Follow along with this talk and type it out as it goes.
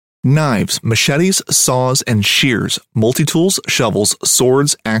Knives, machetes, saws, and shears, multi-tools, shovels,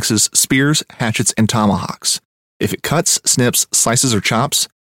 swords, axes, spears, hatchets, and tomahawks. If it cuts, snips, slices, or chops,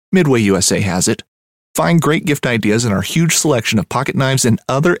 Midway USA has it. Find great gift ideas in our huge selection of pocket knives and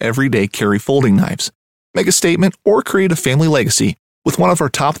other everyday carry folding knives. Make a statement or create a family legacy with one of our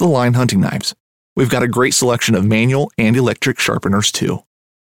top-of-the-line hunting knives. We've got a great selection of manual and electric sharpeners, too.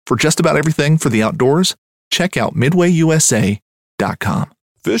 For just about everything for the outdoors, check out MidwayUSA.com.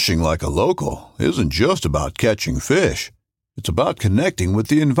 Fishing like a local isn't just about catching fish. It's about connecting with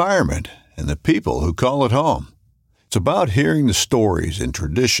the environment and the people who call it home. It's about hearing the stories and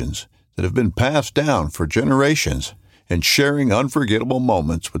traditions that have been passed down for generations and sharing unforgettable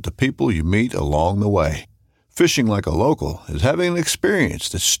moments with the people you meet along the way. Fishing like a local is having an experience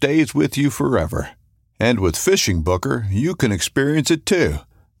that stays with you forever. And with Fishing Booker, you can experience it too,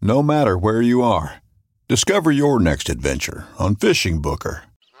 no matter where you are. Discover your next adventure on Fishing Booker.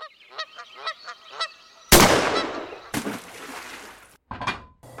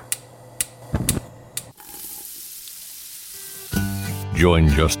 Join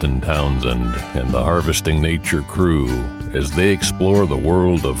Justin Townsend and the Harvesting Nature crew as they explore the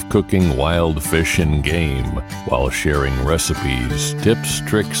world of cooking wild fish and game while sharing recipes, tips,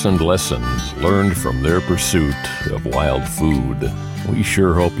 tricks, and lessons learned from their pursuit of wild food. We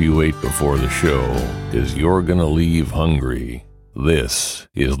sure hope you ate before the show, 'cause you're gonna leave hungry. This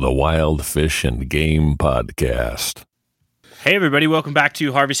is the Wild Fish and Game Podcast. Hey everybody, welcome back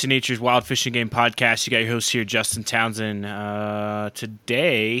to Harvesting Nature's Wild Fish and Game Podcast. You got your host here, Justin Townsend.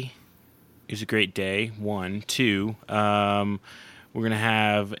 Today is a great day. 1, 2. We're going to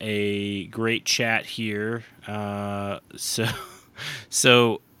have a great chat here. So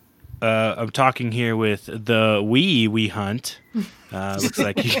I'm talking here with the We Hunt. Looks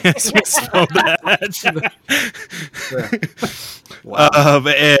like you guys misspelled that. Wow.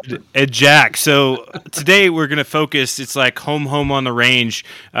 And Jack. So today we're going to focus, it's like home on the range.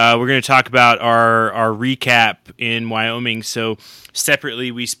 We're going to talk about our recap in Wyoming. So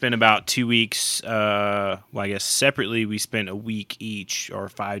separately we spent about 2 weeks, separately we spent a week each or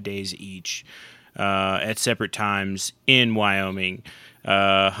 5 days each at separate times in Wyoming,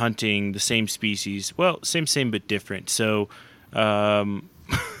 hunting the same species. Well, same but different. So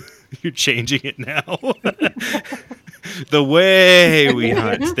you're changing it now. The way we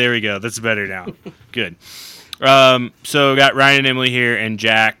hunt. There we go. That's better now. Good. So we got Ryan and Emily here and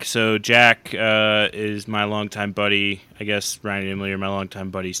Jack. So Jack is my longtime buddy. I guess Ryan and Emily are my longtime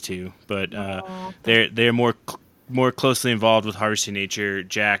buddies too. But they're more closely involved with Harvesting Nature.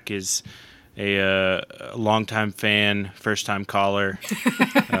 Jack is a longtime fan, first time caller.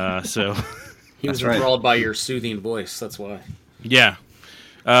 So he was enthralled by your soothing voice. That's why. Yeah.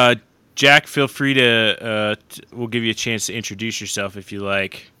 Jack, feel free to, we'll give you a chance to introduce yourself if you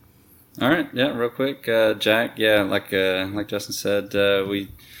like. All right. Yeah, real quick. Jack, like Justin said, we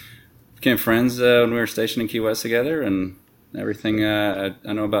became friends when we were stationed in Key West together, and everything I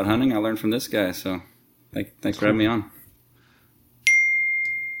know about hunting, I learned from this guy. So thanks for having me on.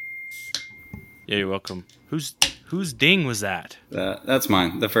 Yeah, you're welcome. Whose ding was that? That's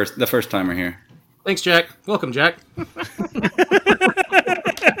mine. The first timer here. Thanks, Jack. Welcome, Jack.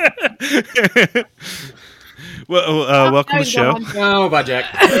 Well, welcome to the show. Oh, bye, Jack.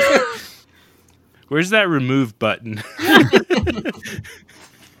 Where's that remove button?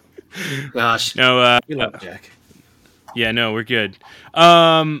 Gosh. No, we love Jack. Yeah, no, we're good.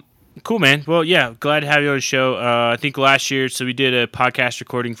 Cool, man. Well, yeah, glad to have you on the show. I think last year, so we did a podcast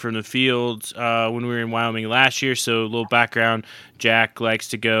recording from the field when we were in Wyoming last year. So a little background, Jack likes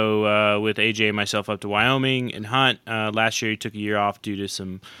to go with AJ and myself up to Wyoming and hunt. Last year he took a year off due to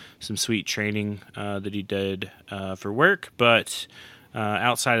some sweet training that he did for work. But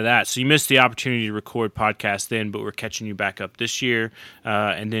outside of that, so you missed the opportunity to record podcasts then, but we're catching you back up this year.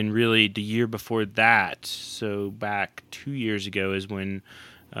 And then really the year before that, so back 2 years ago is when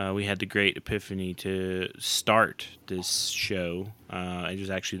we had the great epiphany to start this show. It was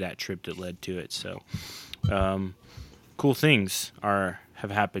actually that trip that led to it. So, cool things have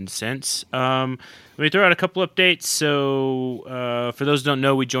happened since. Let me throw out a couple updates. So, for those who don't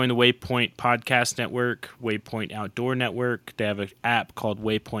know, we joined the Waypoint Podcast Network, Waypoint Outdoor Network. They have an app called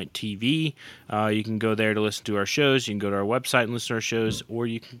Waypoint TV. You can go there to listen to our shows. You can go to our website and listen to our shows, or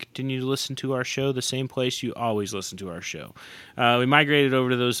you can continue to listen to our show the same place you always listen to our show. We migrated over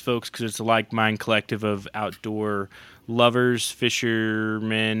to those folks because it's a like-mind collective of outdoor lovers,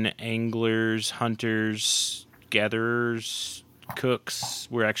 fishermen, anglers, hunters, gatherers, cooks.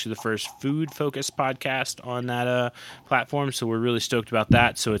 We're actually the first food-focused podcast on that platform, so we're really stoked about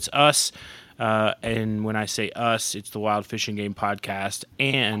that. So it's us, And when I say us, it's the Wild Fishing Game podcast.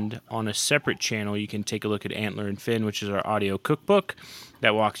 And on a separate channel, you can take a look at Antler and Fin, which is our audio cookbook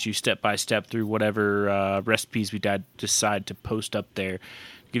that walks you step by step through whatever recipes we decide to post up there.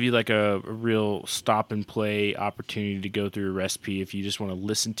 Give you like a real stop and play opportunity to go through a recipe if you just want to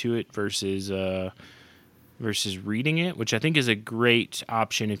listen to it versus reading it, which I think is a great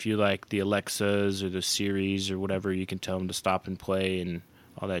option if you like the Alexas or the Siris or whatever. You can tell them to stop and play and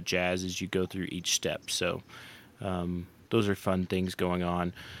all that jazz as you go through each step. So those are fun things going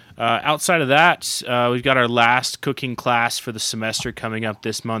on. Outside of that, we've got our last cooking class for the semester coming up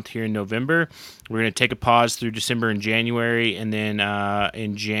this month here in November. We're going to take a pause through December and January, and then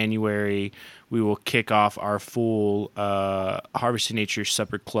in January we will kick off our full Harvesting Nature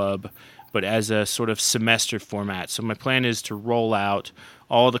Supper Club, but as a sort of semester format. So my plan is to roll out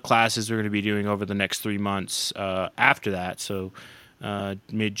all the classes we're going to be doing over the next 3 months after that. So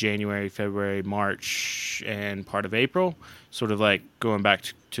mid-January, February, March, and part of April, sort of like going back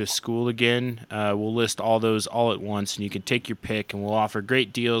to school again. We'll list all those all at once, and you can take your pick, and we'll offer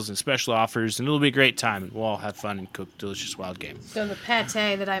great deals and special offers, and it'll be a great time, and we'll all have fun and cook delicious wild game. So the pate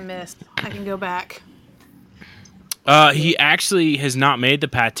that I missed, I can go back. He actually has not made the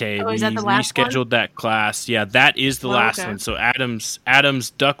pate. Is that the last rescheduled one? That class. Yeah, that is the last one. So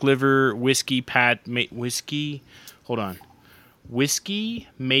Adam's duck liver whiskey whiskey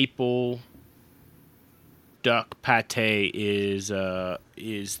maple duck pate is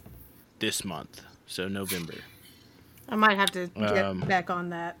this month, so November. I might have to get back on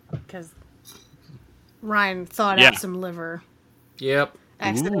that because Ryan thawed out some liver Yep.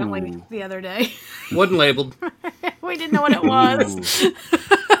 accidentally the other day. Wasn't labeled. We didn't know what it was.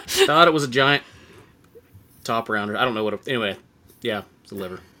 Thought it was a giant top rounder. I don't know what anyway, yeah, it's a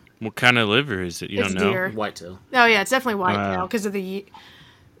liver. What kind of liver is it? You It's don't know? deer. Whitetail. Oh yeah, it's definitely whitetail because of the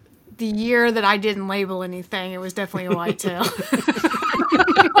year that I didn't label anything. It was definitely a whitetail.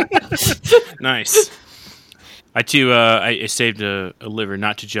 Nice. I too, I saved a liver,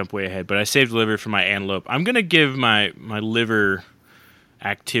 not to jump way ahead, but I saved liver for my antelope. I'm gonna give my liver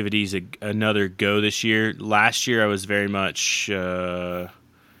activities another go this year. Last year I was very much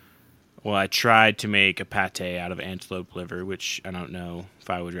I tried to make a pate out of antelope liver, which I don't know if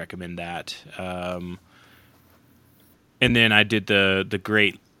I would recommend that. And then I did the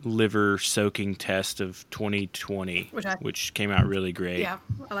great liver soaking test of 2020, which came out really great. Yeah,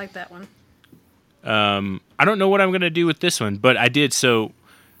 I like that one. I don't know what I'm going to do with this one, but I did. So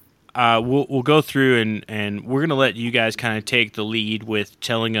we'll go through and we're going to let you guys kind of take the lead with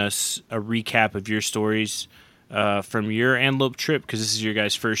telling us a recap of your stories from your antelope trip, because this is your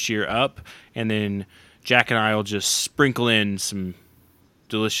guys' first year up, and then Jack and I will just sprinkle in some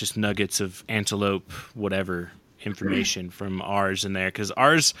delicious nuggets of antelope whatever information from ours in there, because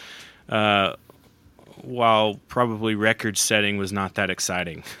ours, while probably record-setting, was not that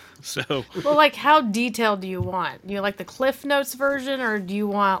exciting. So, well, like, how detailed do you want? Do you like the Cliff Notes version, or do you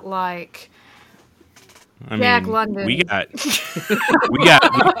want like Jack London?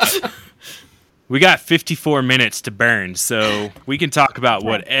 We got 54 minutes to burn, so we can talk about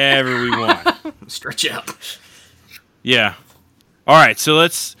whatever we want. Stretch out. Yeah. All right. So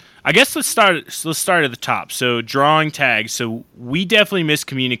let's start at the top. So drawing tags. So we definitely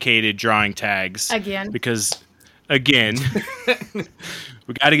miscommunicated drawing tags again, because we got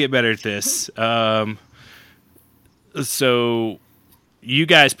to get better at this. So you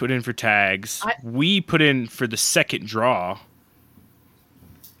guys put in for tags. We put in for the second draw.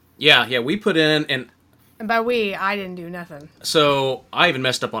 Yeah, we put in, and by we, I didn't do nothing. So I even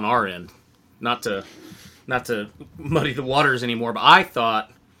messed up on our end, not to muddy the waters anymore. But I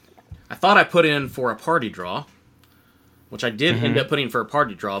thought I put in for a party draw, which I did end up putting for a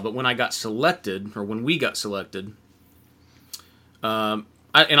party draw. But when we got selected, I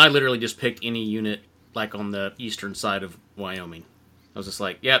literally just picked any unit like on the eastern side of Wyoming. I was just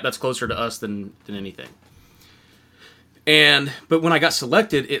like, yeah, that's closer to us than anything. But when I got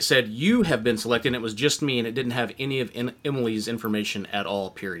selected, it said, you have been selected, and it was just me, and it didn't have any of Emily's information at all,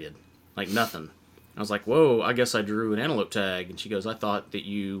 period. Like, nothing. I was like, whoa, I guess I drew an antelope tag. And she goes, I thought that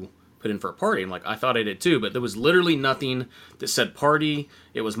you put in for a party. I'm like, I thought I did too, but there was literally nothing that said party.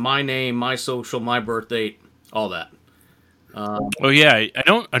 It was my name, my social, my birth date, all that. I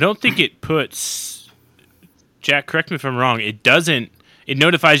don't think it puts... Jack, correct me if I'm wrong. It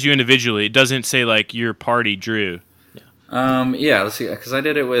notifies you individually. It doesn't say, like, your party drew. Let's see, because I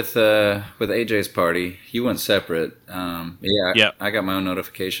did it with AJ's party. You went separate. I got my own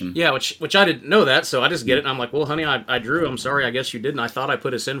notification. Yeah, which I didn't know that, so I just get it, and I'm like, well, honey, I drew. I'm sorry, I guess you didn't. I thought I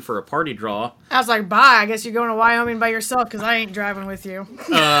put us in for a party draw. I was like, bye, I guess you're going to Wyoming by yourself, because I ain't driving with you.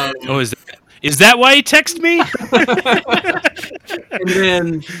 Is that why you text me?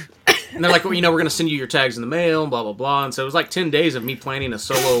 And they're like, well, we're going to send you your tags in the mail, blah, blah, blah. And so it was like 10 days of me planning a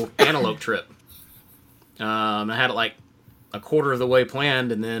solo antelope trip. I had it like a quarter of the way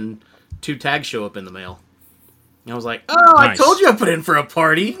planned, and then 2 tags show up in the mail. And I was like, oh, nice. I told you I put in for a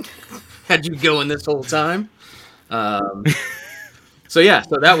party. Had you going this whole time. So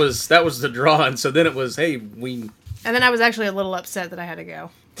that was the draw. And so then it was, hey, we... And then I was actually a little upset that I had to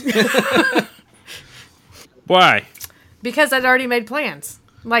go. Why? Because I'd already made plans.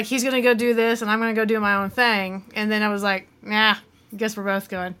 Like, he's going to go do this, and I'm going to go do my own thing. And then I was like, nah, guess we're both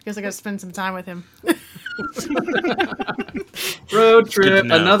going. Guess I got to spend some time with him. Road trip,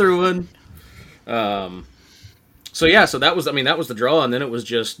 another one. So that was the draw. And then it was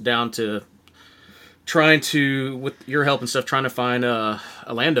just down to trying to, with your help and stuff, trying to find a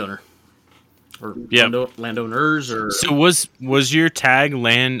landowner. Or landowners, or... So was your tag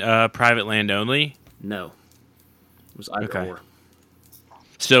private land only? No. It was either or.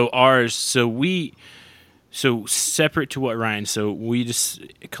 So separate to what Ryan, so we just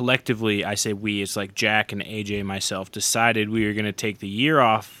collectively, I say we, it's like Jack and AJ and myself decided we were going to take the year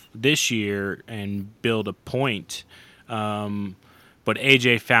off this year and build a point. But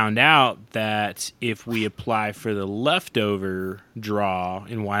AJ found out that if we apply for the leftover draw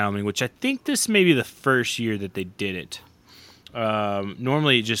in Wyoming, which I think this may be the first year that they did it.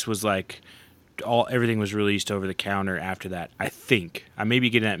 Normally it just was like everything was released over the counter after that, I think. I may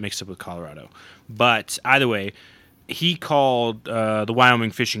be getting that mixed up with Colorado. But either way, he called the Wyoming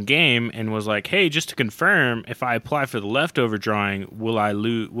Fish and Game and was like, hey, just to confirm, if I apply for the leftover drawing, will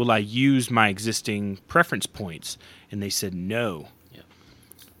I use my existing preference points? And they said no.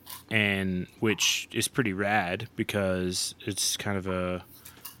 And which is pretty rad because it's kind of I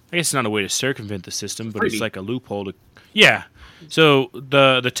guess it's not a way to circumvent the system, but it's like a loophole to, yeah. So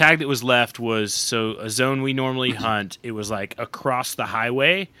the tag that was left was a zone we normally hunt. It was like across the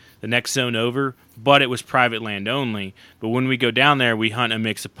highway, the next zone over, but it was private land only. But when we go down there, we hunt a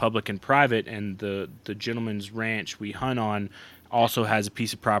mix of public and private, and the gentleman's ranch we hunt on also has a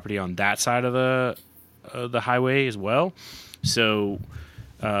piece of property on that side of the highway as well. So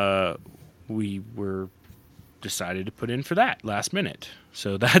we were decided to put in for that last minute.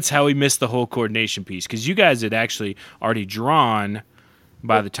 So that's how we missed the whole coordination piece, because you guys had actually already drawn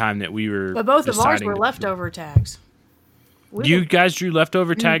by the time that we were. But both of ours were leftover tags. You guys drew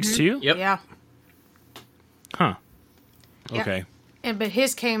leftover tags too? Yep. Yeah. Huh. Yeah. Okay. But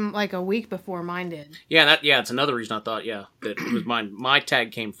his came like a week before mine did. Yeah, it's another reason I thought that it was mine. My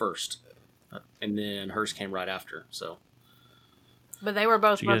tag came first, and then hers came right after. So. But they were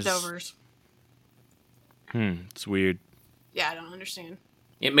both leftovers. It's weird. Yeah, I don't understand.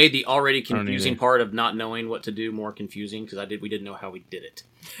 It made the already confusing part of not knowing what to do more confusing, because we didn't know how we did it.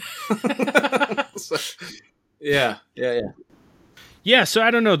 So, yeah. Yeah, so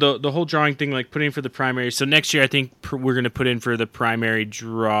I don't know, the whole drawing thing, like putting for the primary. So next year I think we're going to put in for the primary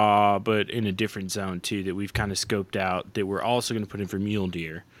draw, but in a different zone too, that we've kind of scoped out, that we're also going to put in for mule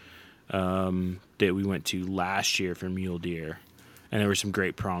deer, that we went to last year for mule deer. And there was some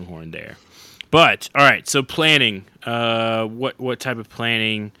great pronghorn there. But, all right, so planning. What type of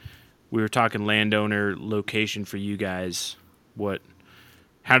planning? We were talking landowner location for you guys.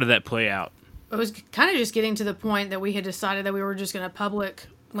 How did that play out? It was kind of just getting to the point that we had decided that we were just going to public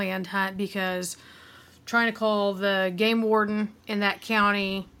land hunt, because trying to call the game warden in that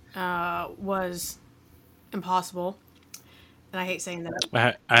county was impossible. And I hate saying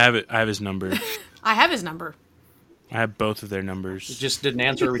that. I have his number. I have his number. I have both of their numbers. He just didn't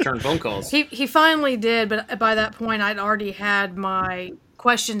answer or return phone calls. He finally did, but by that point, I'd already had my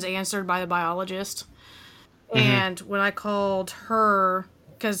questions answered by the biologist. Mm-hmm. And when I called her,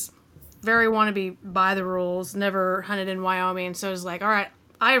 because very wannabe by the rules, never hunted in Wyoming, so I was like, all right,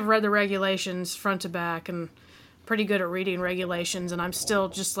 I have read the regulations front to back and pretty good at reading regulations, and I'm still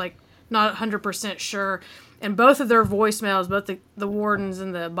just like not 100% sure. And both of their voicemails, both the wardens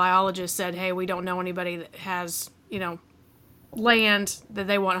and the biologist said, hey, we don't know anybody that has, land that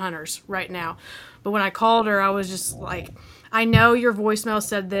they want hunters right now. But when I called her, I was just like, I know your voicemail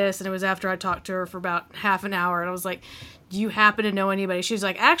said this, and it was after I talked to her for about half an hour, and I was like, do you happen to know anybody? She's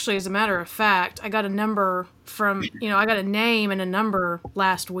like, actually, as a matter of fact, I got a number from, I got a name and a number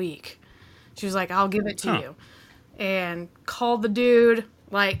last week. She was like, I'll give it to you. And called the dude,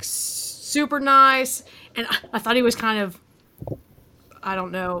 like, super nice, and I thought he was kind of, I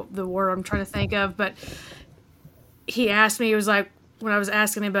don't know the word I'm trying to think of, but he asked me, he was like, when I was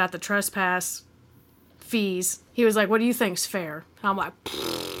asking him about the trespass fees, he was like, what do you think's fair? And I'm like,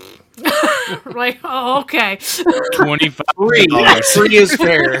 Like, oh, okay. $25. Free is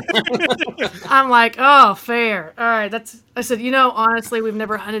fair. I'm like, oh, fair. All right, I said, honestly, we've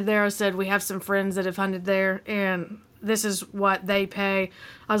never hunted there. I said, we have some friends that have hunted there, and this is what they pay.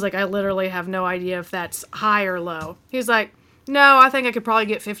 I was like, I literally have no idea if that's high or low. He's like, no, I think I could probably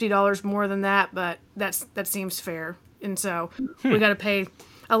get $50 more than that, but that seems fair. And so we got to pay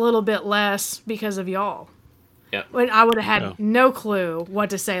a little bit less because of y'all. Yeah. When I would have had no clue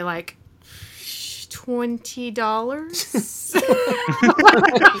what to say, like,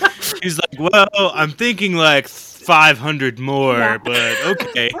 $20. He's like, well, I'm thinking like 500 more, but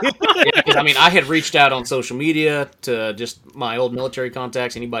okay. Yeah, 'cause, I mean, I had reached out on social media to just my old military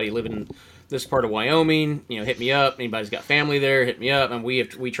contacts. Anybody living in this part of Wyoming, hit me up. Anybody's got family there, hit me up. And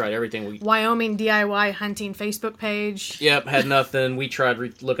we tried everything. Wyoming DIY hunting Facebook page. Yep, had nothing. We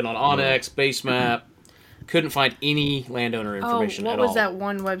tried looking on Onyx, Basemap. Couldn't find any landowner information at all. What was that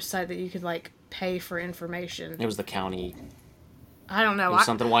one website that you could like pay for information? It was the county. I don't know. It was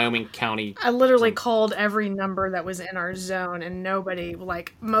something Wyoming County. I literally called every number that was in our zone, and nobody,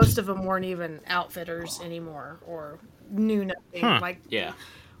 like, most of them weren't even outfitters anymore or knew nothing. Like, yeah.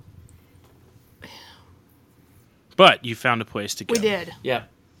 But you found a place to go. We did. Yep,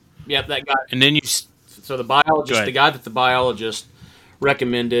 that guy. And then you... So the biologist, the guy that the biologist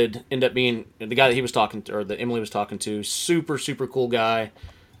recommended, ended up being the guy that he was talking to, or that Emily was talking to. Super, super cool guy.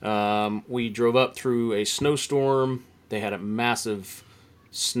 We drove up through a snowstorm. They had a massive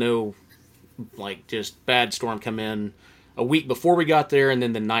snow, like just bad storm come in a week before we got there, and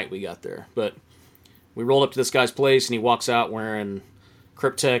then the night we got there. But we rolled up to this guy's place, and he walks out wearing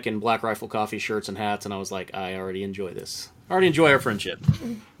Cryptek and Black Rifle Coffee shirts and hats, and I was like, I already enjoy this. I already enjoy our friendship.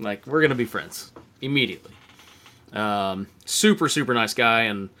 Like, we're going to be friends immediately. Super, super nice guy,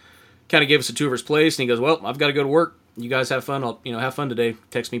 and kind of gave us a tour of his place, and he goes, well, I've got to go to work. You guys have fun. I'll, have fun today.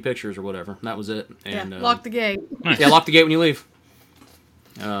 Text me pictures or whatever. And that was it. And, lock the gate. Yeah, lock the gate when you leave.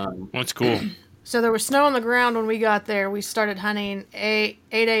 That's cool. So there was snow on the ground when we got there. We started hunting 8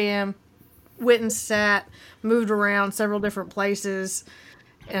 a.m., went and sat, moved around several different places,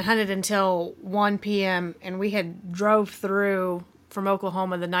 and hunted until 1 p.m. And we had drove through from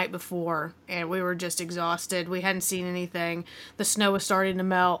Oklahoma the night before, and we were just exhausted. We hadn't seen anything. The snow was starting to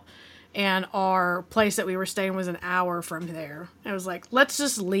melt. And our place that we were staying was an hour from there. I was like, let's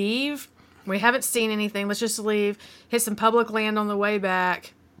just leave. We haven't seen anything. Let's just leave, hit some public land on the way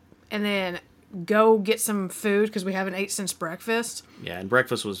back, and then go get some food because we haven't ate since breakfast. Yeah, and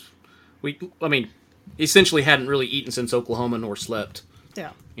breakfast was, essentially hadn't really eaten since Oklahoma nor slept.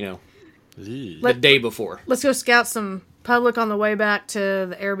 Yeah. The day before. Let's go scout some public on the way back to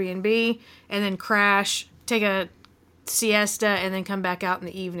the Airbnb, and then crash, take a siesta, and then come back out in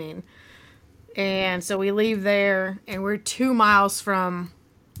the evening. And so we leave there, and we're 2 miles from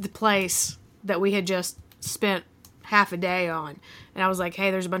the place that we had just spent half a day on. And I was like,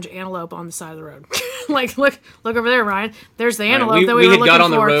 hey, there's a bunch of antelope on the side of the road. Like, look over there, Ryan. There's the antelope that we were looking for. We had got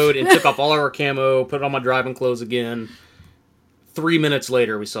on the road and took off all our camo, put on my driving clothes again. 3 minutes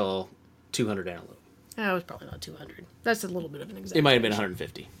later, we saw 200 antelope. Oh, it was probably not 200. That's a little bit of an exaggeration. It might have been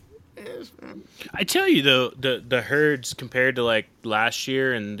 150. I tell you, though, the herds compared to, like, last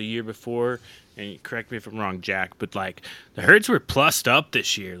year and the year before, and correct me if I'm wrong, Jack, but, like, the herds were plussed up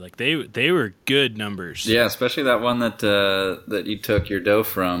this year. Like, they were good numbers. Yeah, especially that one that you took your doe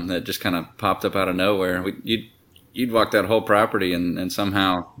from that just kind of popped up out of nowhere. You'd walk that whole property and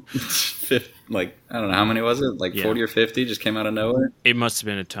somehow, like, I don't know, how many was it? Like 40 or 50 just came out of nowhere? It must have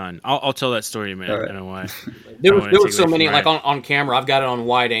been a ton. I'll tell that story in a minute. Right. I don't know why. There were so many, like on camera, I've got it on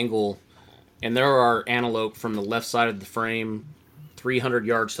wide angle, and there are antelope from the left side of the frame, 300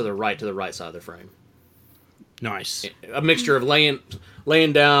 yards to the right side of the frame. Nice. A mixture of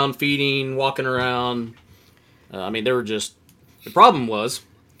laying down, feeding, walking around. They were just... The problem was,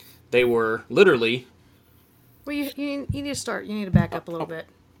 they were literally... Well, you need to start. You need to back up a little bit.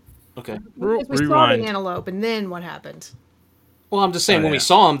 Okay. We saw the antelope, and then what happened? Well, I'm just saying, when we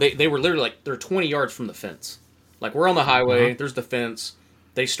saw them, they were literally like, they're 20 yards from the fence. Like, we're on the highway, there's the fence.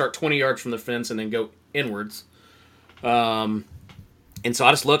 They start 20 yards from the fence and then go inwards. And so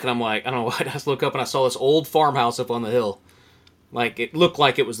I just look, and I'm like, I don't know what. I just look up, and I saw this old farmhouse up on the hill. Like, it looked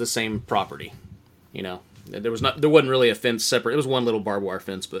like it was the same property. There wasn't really a fence separate. It was one little barbed wire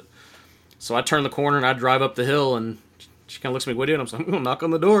fence, but... So I turn the corner, and I drive up the hill, and she kind of looks at me, what are you doing? I'm like, I'm going to knock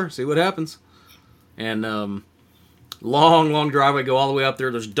on the door, see what happens. And long driveway, go all the way up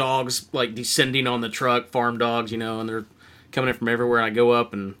there. There's dogs, like, descending on the truck, farm dogs, and they're coming in from everywhere. And I go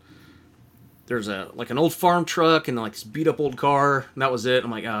up, and there's an old farm truck and, like, this beat-up old car, and that was it. I'm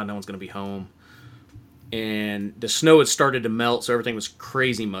like, no one's going to be home. and the snow had started to melt, so everything was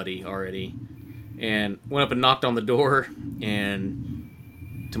crazy muddy already. And went up and knocked on the door,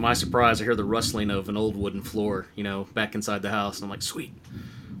 and to my surprise, I hear the rustling of an old wooden floor, back inside the house. And I'm like, sweet.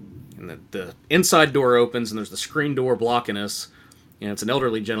 And the inside door opens, and there's the screen door blocking us. And it's an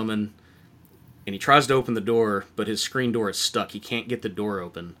elderly gentleman, and he tries to open the door, but his screen door is stuck. He can't get the door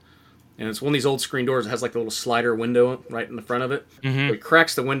open. And it's one of these old screen doors that has like a little slider window right in the front of it. Mm-hmm. So he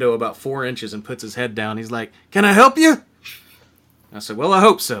cracks the window about 4 inches and puts his head down. He's like, "Can I help you?" I said, "Well, I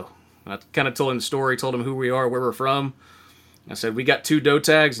hope so." I kind of told him the story, told him who we are, where we're from. I said, "We got 2 doe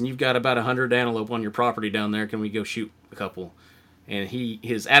tags, and you've got about 100 antelope on your property down there. Can we go shoot a couple?" And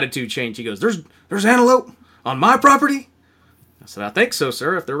his attitude changed. He goes, "There's antelope on my property?" I said, "I think so,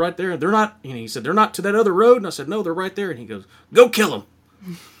 sir. If they're right there, they're not." He said, "They're not to that other road." And I said, "No, they're right there." And he goes, "Go kill them."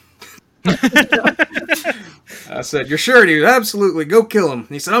 I said, "You're sure, dude? Absolutely, go kill him." And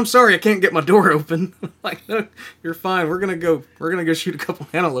he said, "I'm sorry, I can't get my door open." I'm like, "No, you're fine. We're gonna go shoot a couple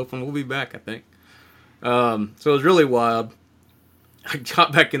antelope, and we'll be back, I think." So it was really wild. I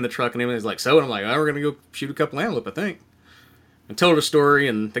got back in the truck, and he was like, "So?" And I'm like, "Oh, we're gonna go shoot a couple antelope, I think." And told the story,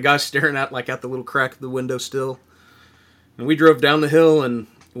 and the guy's staring out the little crack of the window still. And we drove down the hill and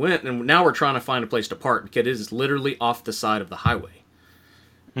went, and now we're trying to find a place to park because it is literally off the side of the highway.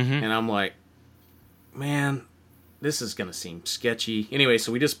 Mm-hmm. And I'm like, man, this is gonna seem sketchy. Anyway,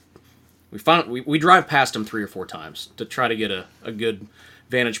 so we drive past them 3 or 4 times to try to get a good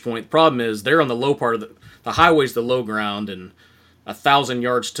vantage point. The problem is they're on the low part of the highway's the low ground, and 1,000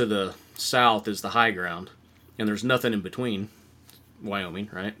 yards to the south is the high ground, and there's nothing in between. Wyoming,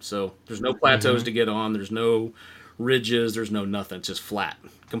 right? So there's no plateaus to get on. There's no ridges. There's no nothing. It's just flat,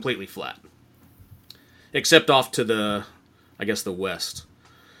 completely flat, except off to the west.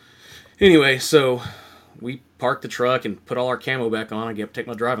 Anyway, so we parked the truck and put all our camo back on. I get to take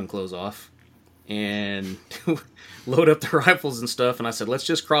my driving clothes off and load up the rifles and stuff. And I said, let's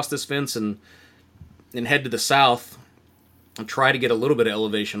just cross this fence and head to the south and try to get a little bit of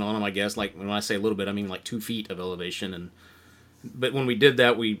elevation on them, I guess. Like, when I say a little bit, I mean like 2 feet of elevation. But when we did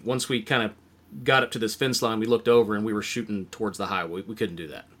that, once we kind of got up to this fence line, we looked over and we were shooting towards the highway. We couldn't do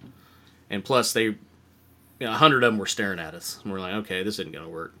that. And plus, 100 of them were staring at us. And we're like, okay, this isn't going to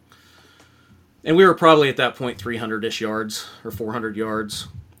work. And we were probably at that point 300-ish yards or 400 yards.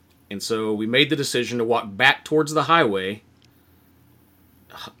 And so we made the decision to walk back towards the highway,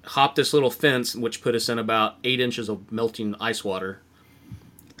 hop this little fence, which put us in about 8 inches of melting ice water.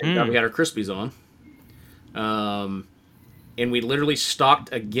 Thank God we had our Crispies on. And we literally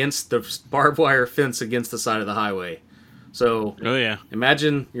stalked against the barbed wire fence against the side of the highway. So, oh yeah,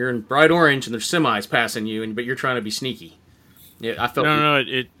 imagine you're in bright orange and there's semis passing you, but you're trying to be sneaky. Yeah, I felt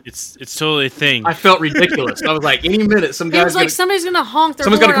it's totally a thing. I felt ridiculous. I was like, any minute, some guy's like somebody's gonna honk their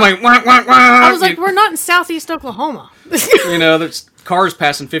someone's horn. gonna come like, wah, wah, wah. I was like, we're not in Southeast Oklahoma. There's cars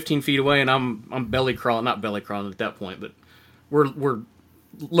passing 15 feet away, and I'm not belly crawling at that point, but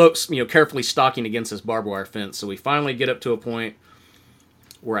we're carefully stalking against this barbed wire fence. So we finally get up to a point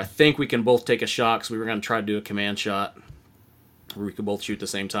where I think we can both take a shot, because we were going to try to do a command shot where we could both shoot at the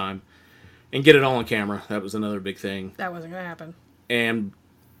same time and get it all on camera. That was another big thing. That wasn't going to happen. And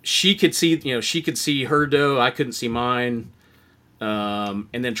she could see her doe. I couldn't see mine. And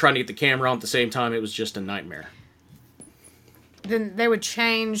then trying to get the camera on at the same time, it was just a nightmare. Then they would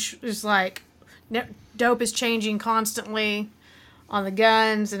change. It's like dope is changing constantly on the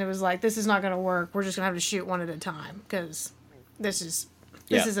guns, and it was like, this is not going to work. We're just going to have to shoot one at a time, because this is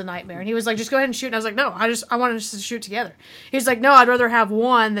a nightmare. And he was like, just go ahead and shoot. And I was like, no, I want us to shoot together. He was like, no, I'd rather have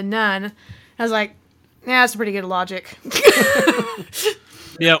one than none. I was like, yeah, that's pretty good logic.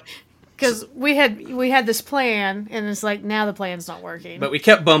 Yep. Because we had this plan, and it's like, now the plan's not working. But we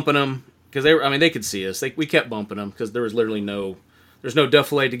kept bumping them because they could see us. We kept bumping them because there was literally there's no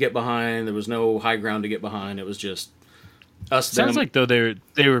defilade to get behind. There was no high ground to get behind. It was just us. Sounds like though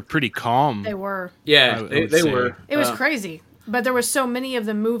they were pretty calm. They were. Yeah, they were. It was crazy, but there was so many of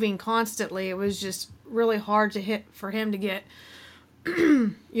them moving constantly. It was just really hard to hit for him to get,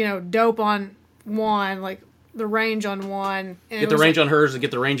 dope on one, like the range on one. And get the range on hers and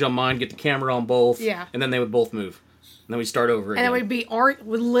get the range on mine. Get the camera on both. Yeah, and then they would both move. And then we'd start over again. And then we'd be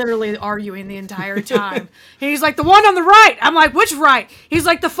literally arguing the entire time. And he's like, the one on the right. I'm like, which right? He's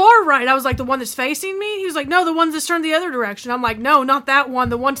like, the far right. I was like, the one that's facing me? He was like, no, the one that's turned the other direction. I'm like, no, not that one.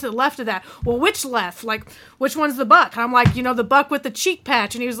 The one to the left of that. Well, which left? Like, which one's the buck? And I'm like, the buck with the cheek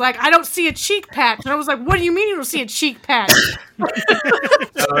patch. And he was like, I don't see a cheek patch. And I was like, what do you mean you don't see a cheek patch?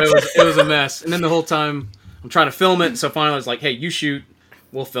 It was a mess. And then the whole time, I'm trying to film it. And so finally I was like, hey, you shoot.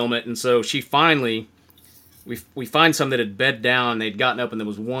 We'll film it. And so she finally we find some that had bed down. They'd gotten up, and there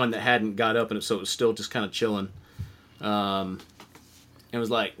was one that hadn't got up, and so it was still just kind of chilling. And it was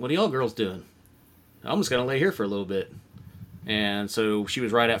like, what are y'all girls doing? I'm just going to lay here for a little bit. And so she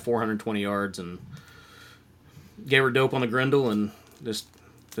was right at 420 yards and gave her dope on the Grendel and this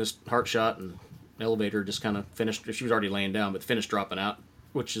heart shot and elevator just kind of finished. She was already laying down, but finished dropping out,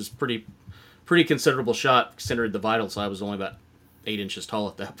 which is pretty considerable shot considering the vitals. I was only about 8 inches tall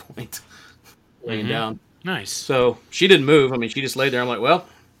at that point, laying down. Nice. So she didn't move. I mean, she just laid there. I'm like, well,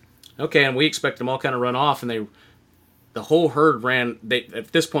 okay. And we expect them all kind of run off, and the whole herd ran.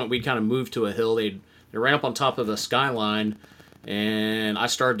 At this point, we'd kind of moved to a hill. They ran up on top of the skyline, and I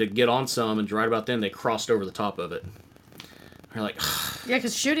started to get on some, and right about then they crossed over the top of it. We're like, yeah,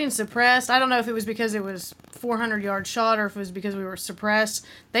 because shooting suppressed. I don't know if it was because it was 400-yard shot or if it was because we were suppressed.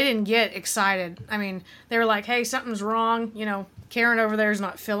 They didn't get excited. I mean, they were like, hey, something's wrong. You know, Karen over there is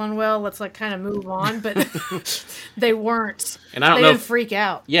not feeling well. Let's like kind of move on. But they weren't. And I don't they know didn't freak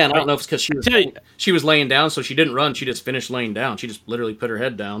out. Yeah, and I don't know if it's because she was laying down, so she didn't run. She just finished laying down. She just literally put her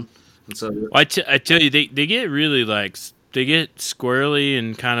head down. And so I tell you, they get really like they get squirrely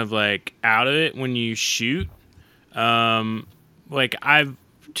and kind of like out of it when you shoot. Like I've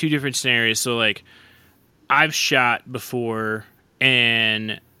 2 different scenarios. So like I've shot before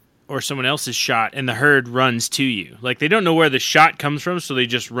or someone else has shot and the herd runs to you. Like they don't know where the shot comes from, so they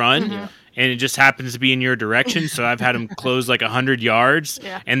just run and it just happens to be in your direction. So I've had them close like 100 yards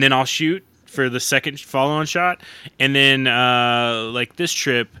and then I'll shoot for the second follow-on shot. And then like this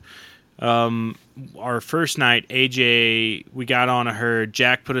trip, our first night, AJ, we got on a herd.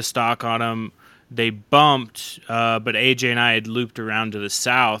 Jack put a stock on him. They bumped, but AJ and I had looped around to the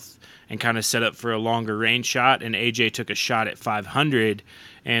south and kind of set up for a longer range shot. And AJ took a shot at 500,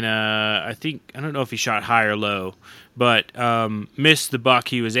 and I don't know if he shot high or low, but missed the buck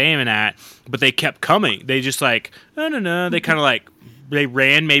he was aiming at. But they kept coming. They just like, no. They kind of like they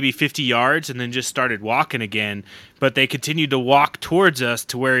ran maybe 50 yards and then just started walking again. But they continued to walk towards us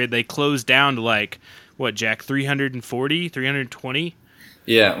to where they closed down to like what, Jack, 340, 320.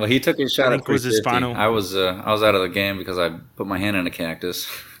 Yeah, well, he took his shot at 350. Was his final. I was out of the game because I put my hand in a cactus.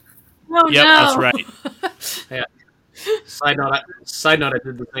 Oh, yep, no. That's right. yeah. Side note, I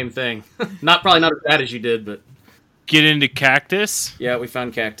did the same thing. Probably not as bad as you did, but Get into cactus. yeah, we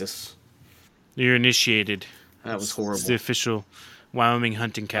found cactus. You're initiated. That was horrible. It's the official Wyoming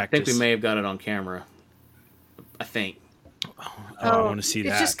hunting I cactus. think we may have got it on camera. I think. I want to see It's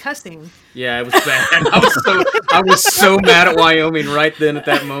that. just cussing. Yeah, it was bad. I was so mad at Wyoming right then at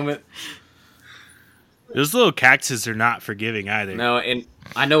that moment. Those little cactuses are not forgiving either. No, and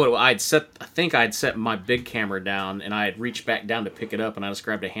I know what I think I'd set my big camera down, and I had reached back down to pick it up, and I just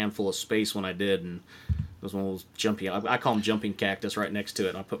grabbed a handful of space when I did, and it was one of those jumpy. I call them jumping cactus right next to it,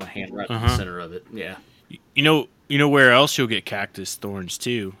 and I put my hand right in the center of it. Yeah. You know where else you'll get cactus thorns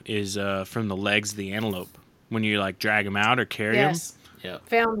too is from the legs of the antelope when you like drag them out or carry Yes. Yeah.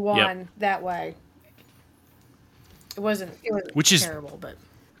 Found one that way. It wasn't Which is- terrible, but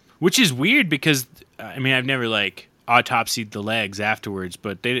which is weird because I mean I've never like autopsied the legs afterwards,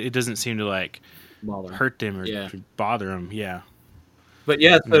 but it doesn't seem to like Bother. hurt them or Yeah. bother them. Yeah. But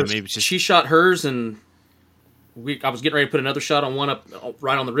yeah, so Maybe it's just- she shot hers, and I was getting ready to put another shot on one up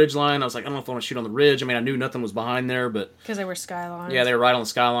right on the ridge line. I was like, I don't know if I want to shoot on the ridge. I mean, I knew nothing was behind there, but because they were skylines. yeah, they were right on the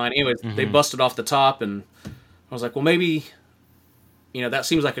skyline. Anyways, they busted off the top, and I was like, well, maybe, that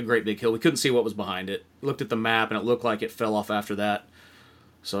seems like a great big hill. We couldn't see what was behind it. Looked at the map, and it looked like it fell off after that.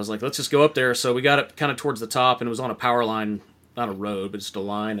 So I was like, let's just go up there. So we got it kind of towards the top, and it was on a power line, not a road, but just a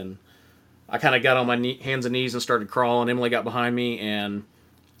line. And I kind of got on my hands and knees and started crawling. Emily got behind me, and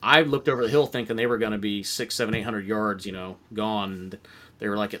I looked over the hill thinking they were going to be 600, 700, 800 yards, gone. And they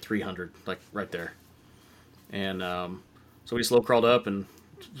were like at 300, like right there. And so we slow crawled up, and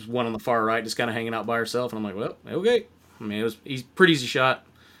there's one on the far right just kind of hanging out by herself. And I'm like, well, okay. I mean, it was pretty easy shot.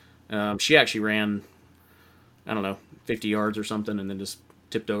 She actually ran, 50 yards or something, and then just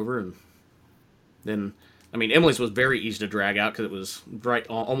tipped over. And then, Emily's was very easy to drag out because it was right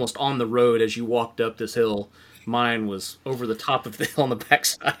almost on the road as you walked up this hill. Mine was over the top of the hill on the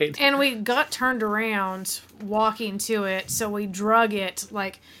backside. And we got turned around walking to it, so we drug it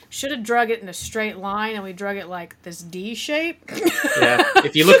should have drug it in a straight line, and we drug it like this D shape. Yeah,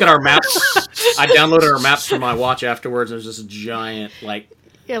 if you look at our maps, I downloaded our maps from my watch afterwards. There's this giant Yeah,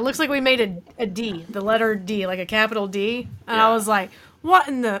 it looks like we made a D, the letter D, like a capital D. And Yeah. I was like, what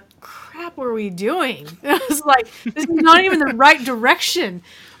in the crap were we doing? I was like, this is not even the right direction.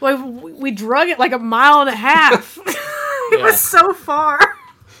 We drug it like a mile and a half. It Yeah. was so far.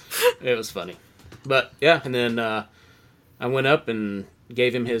 It was funny. But, yeah, and then I went up and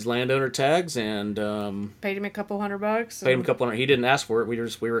gave him his landowner tags, and Paid him a couple $100. paid him a couple hundred. He didn't ask for it. We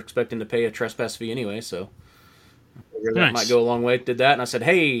were expecting to pay a trespass fee anyway, so I figured that Nice. might go a long way. Did that, and I said,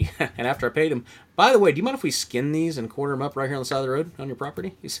 hey, and after I paid him, by the way, do you mind if we skin these and quarter them up right here on the side of the road on your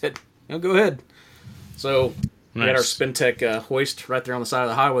property? He said, no, go ahead. So we had our Nice. Spintech hoist right there on the side of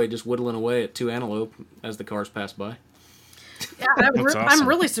the highway, just whittling away at 2 antelope as the cars passed by. Yeah, That's I'm awesome.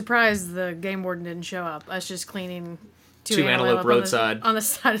 really surprised the game warden didn't show up. Us just cleaning Two antelope on roadside. on the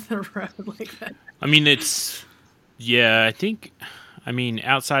side of the road like that. I mean, I think,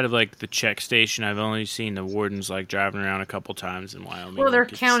 outside of like the check station, I've only seen the wardens like driving around a couple times in Wyoming. Well, their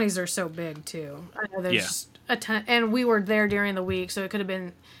Like, it's- counties are so big too. I know there's a ton, and we were there during the week, so it could have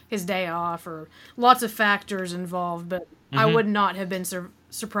been his day off or lots of factors involved. But I would not have been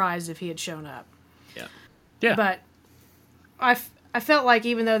surprised if he had shown up. Yeah. But I felt like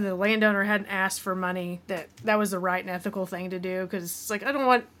even though the landowner hadn't asked for money, that was the right and ethical thing to do, because it's like I don't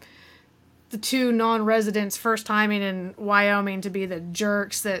want the two non-residents first timing in Wyoming to be the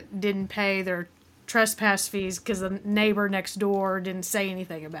jerks that didn't pay their trespass fees because the neighbor next door didn't say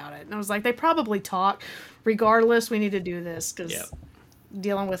anything about it. And I was like, they probably talk. Regardless, we need to do this because Yeah.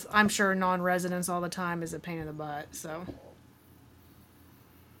 dealing with, I'm sure, non-residents all the time is a pain in the butt. So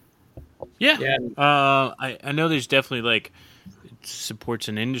Yeah. Yeah. I know there's definitely like it supports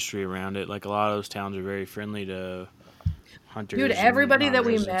an industry around it. Like a lot of those towns are very friendly to hunters. dude, and everybody that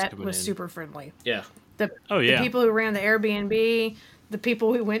we non-residents met coming was in. super friendly. Yeah. Oh, yeah. The people who ran the Airbnb, the people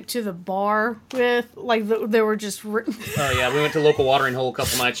we went to the bar with, like they were just Oh yeah, we went to local watering hole a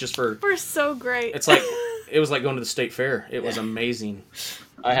couple nights just for. were so great. It's like it was like going to the state fair. It was amazing.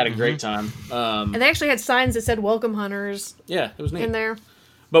 I had a great time. And they actually had signs that said "Welcome Hunters" Yeah, it was neat. in there.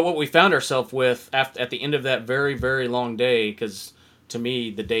 But what we found ourselves with at the end of that very, very long day, because to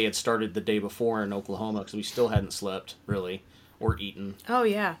me the day had started the day before in Oklahoma, because we still hadn't slept really or eaten Oh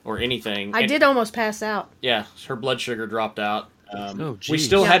yeah, or anything. I And- did almost pass out. Yeah, her blood sugar dropped out. Oh, we geez.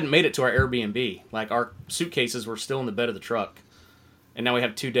 still Yeah. hadn't made it to our Airbnb. Like our suitcases were still in the bed of the truck, and now we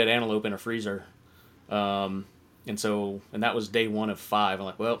have 2 dead antelope in a freezer. And that was day 1 of 5. I'm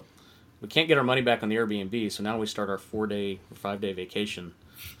like, well, we can't get our money back on the Airbnb, so now we start our 4-day or 5-day vacation.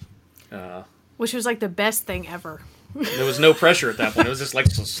 Which was like the best thing ever. There was no pressure at that point. It was just like,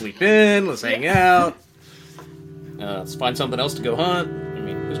 let's sleep in, let's hang out, let's find something else to go hunt. I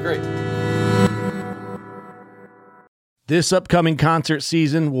mean, it was great. This upcoming concert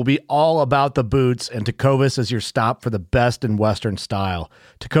season will be all about the boots, and Tecovas is your stop for the best in Western style.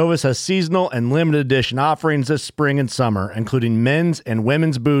 Tecovas has seasonal and limited edition offerings this spring and summer, including men's and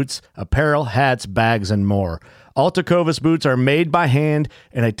women's boots, apparel, hats, bags, and more. All Tecovas boots are made by hand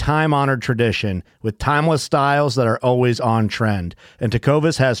in a time-honored tradition with timeless styles that are always on trend. And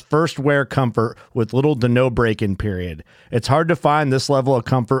Tecovas has first wear comfort with little to no break-in period. It's hard to find this level of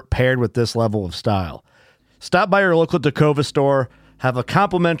comfort paired with this level of style. Stop by your local Tecovas store, have a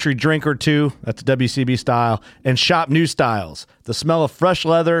complimentary drink or two, that's WCB style, and shop new styles. The smell of fresh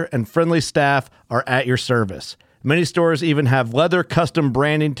leather and friendly staff are at your service. Many stores even have leather custom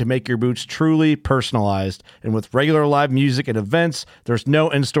branding to make your boots truly personalized. And with regular live music and events, there's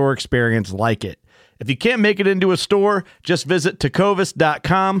no in-store experience like it. If you can't make it into a store, just visit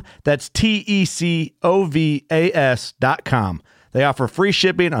tecovas.com. That's TECOVAS.com. They offer free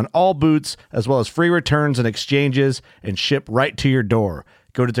shipping on all boots, as well as free returns and exchanges, and ship right to your door.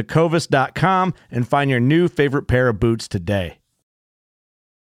 Go to tecovas.com and find your new favorite pair of boots today.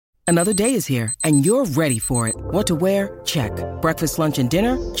 Another day is here, and you're ready for it. What to wear? Check. Breakfast, lunch, and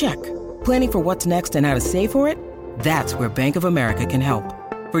dinner? Check. Planning for what's next and how to save for it? That's where Bank of America can help.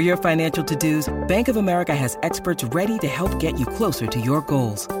 For your financial to-dos, Bank of America has experts ready to help get you closer to your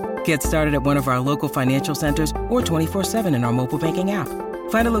goals. Get started at one of our local financial centers or 24/7 in our mobile banking app.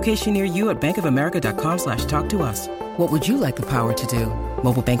 Find a location near you at bankofamerica.com/talktous. What would you like the power to do?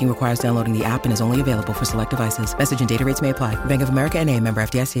 Mobile banking requires downloading the app and is only available for select devices. Message and data rates may apply. Bank of America N.A., member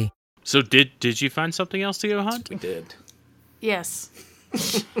FDIC. So did you find something else to go hunt? We did. Yes,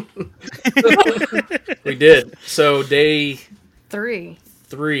 We did. So day 3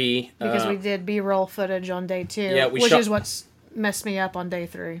 3. because we did B-roll footage on day 2, Yeah, we which shot- is what's messed me up on day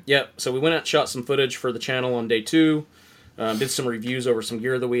 3. Yep. So we went out and shot some footage for the channel on day 2. Did some reviews over some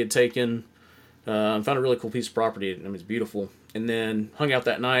gear that we had taken. Found a really cool piece of property. I mean, it's beautiful. And then hung out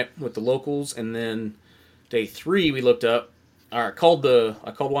that night with the locals. And then day 3, we looked up. All right,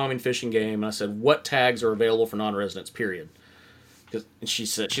 I called Wyoming Fish and Game, and I said, what tags are available for non-residents, period. And she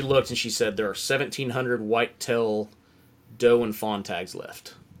looked and she said, there are 1,700 whitetail doe and fawn tags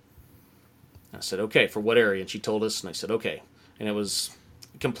left. I said, okay, for what area? And she told us, and I said, okay. And it was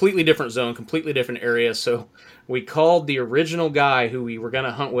completely different zone, completely different area. So we called the original guy who we were going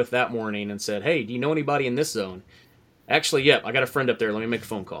to hunt with that morning and said, hey, do you know anybody in this zone? Actually, yep, I got a friend up there. Let me make a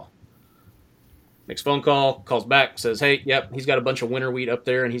phone call. Makes a phone call, calls back, says, hey, yep, he's got a bunch of winter wheat up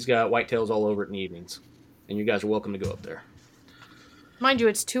there, and he's got whitetails all over it in the evenings. And you guys are welcome to go up there. Mind you,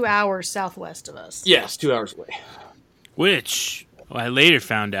 it's 2 hours southwest of us. Yes, 2 hours away. Which I later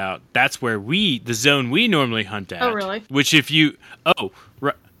found out that's where the zone we normally hunt at. Oh, really? Which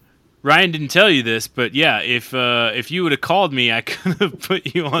Ryan didn't tell you this, but yeah, if you would have called me, I could have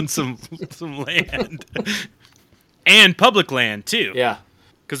put you on some land. And public land, too. Yeah.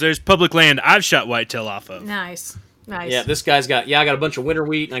 Because there's public land I've shot whitetail off of. Nice. Yeah, this guy's got, I got a bunch of winter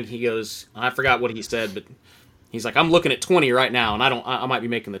wheat, and he goes, I forgot what he said, but he's like, I'm looking at 20 right now, and I might be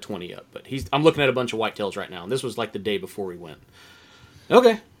making the 20 up, but I'm looking at a bunch of whitetails right now, and this was like the day before we went.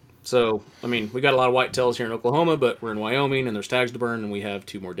 Okay. So, I mean, we got a lot of whitetails here in Oklahoma, but we're in Wyoming, and there's tags to burn, and we have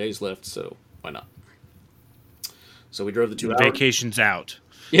 2 more days left, so why not? So we drove the 2 hours. Vacation's out.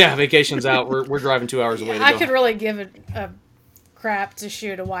 Yeah, vacation's out. We're driving 2 hours away to go. I could really give a crap to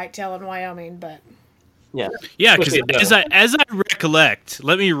shoot a whitetail in Wyoming, but yeah, because as I recollect,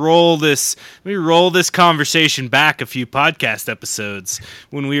 let me roll this conversation back a few podcast episodes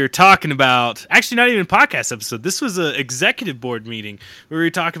when we were talking about, actually not even podcast episode. This was an executive board meeting where we were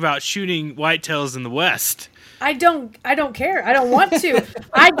talking about shooting whitetails in the West. I don't care. I don't want to.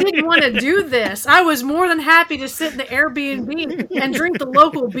 I didn't want to do this. I was more than happy to sit in the Airbnb and drink the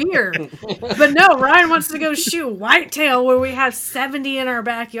local beer. But no, Ryan wants to go shoot whitetail where we have 70 in our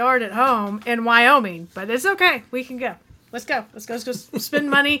backyard at home in Wyoming. But it's okay. We can go. Let's go. Let's go spend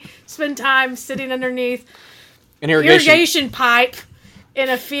money, spend time sitting underneath an irrigation pipe in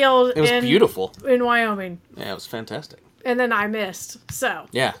a field. It was beautiful. In Wyoming. Yeah, it was fantastic. And then I missed. So.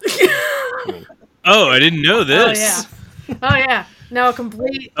 Yeah. Oh, I didn't know this. Oh yeah. No,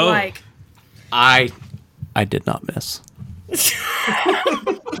 complete like. I did not miss.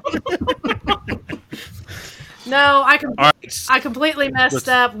 No, I completely messed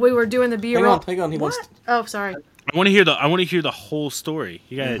up. We were doing the B-roll. Hang on. He wants. Oh, sorry. I want to hear the whole story.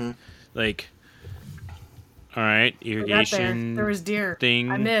 You got like. All right, irrigation. There was deer.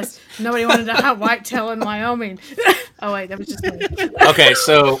 Thing. I missed. Nobody wanted to hunt whitetail in Wyoming. Oh wait, that was just me. Okay,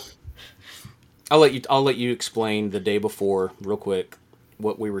 so I'll let you explain the day before real quick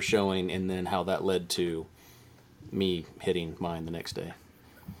what we were showing, and then how that led to me hitting mine the next day.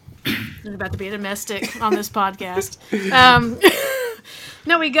 There's about to be a domestic on this podcast.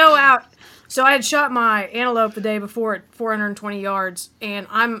 No, we go out. So I had shot my antelope the day before at 420 yards, and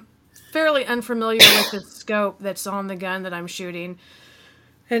I'm fairly unfamiliar with the scope that's on the gun that I'm shooting.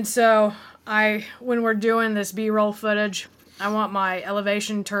 And so when we're doing this B-roll footage, I want my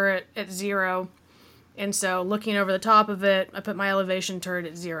elevation turret at 0. And so looking over the top of it, I put my elevation turret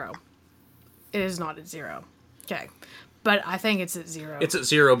at 0. It is not at 0. Okay. But I think it's at 0. It's at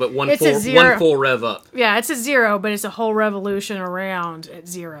 0, but one It's full rev up. Yeah, it's at 0, but it's a whole revolution around at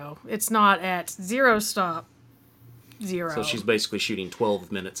 0. It's not at 0 stop. 0. So she's basically shooting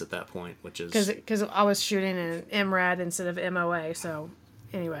 12 minutes at that point, which is... Because I was shooting in MRAD instead of MOA, so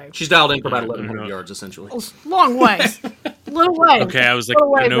anyway. She's dialed in for about 1,100 yards, essentially. Long ways. Little ways. Okay, I was like,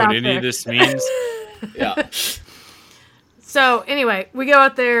 I don't know what any of this means. Yeah. So, anyway, we go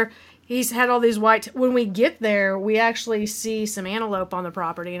out there. He's had all these when we get there, we actually see some antelope on the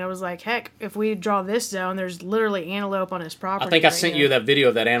property, and I was like, heck, if we draw this zone, there's literally antelope on his property. I think I sent you that video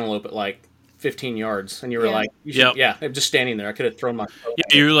of that antelope at like 15 yards, and you were like, I'm just standing there. I could have thrown my... Yeah,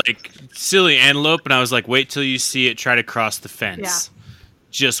 you were like, silly antelope, and I was like, wait till you see it try to cross the fence. Yeah.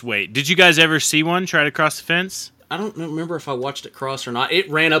 Just wait. Did you guys ever see one try to cross the fence? I don't remember if I watched it cross or not. It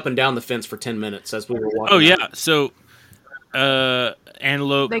ran up and down the fence for 10 minutes as we were walking. Oh, yeah. Out. So,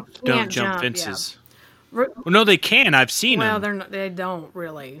 antelope don't jump fences. Yeah. Well, no, they can. I've seen them. Well, they don't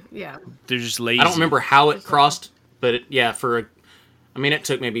really. Yeah. They're just lazy. I don't remember how it crossed, but it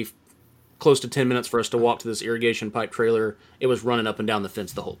took maybe close to 10 minutes for us to walk to this irrigation pipe trailer. It was running up and down the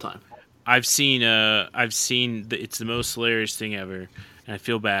fence the whole time. I've seen it's the most hilarious thing ever, and I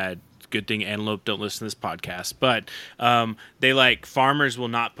feel bad. Good thing antelope don't listen to this podcast, but farmers will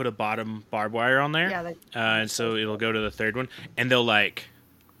not put a bottom barbed wire on there. Yeah, and so it'll go to the third one, and they'll like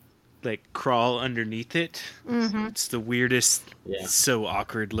crawl underneath it. Mm-hmm. It's the weirdest. Yeah. So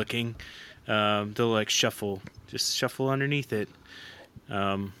awkward looking. They'll shuffle underneath it.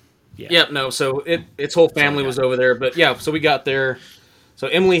 Yeah. Yeah. No. So its whole family was over there, but yeah. So we got there. So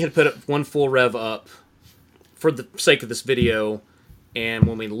Emily had put up one full rev up for the sake of this video. And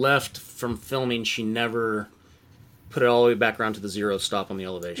when we left from filming, she never put it all the way back around to the 0 stop on the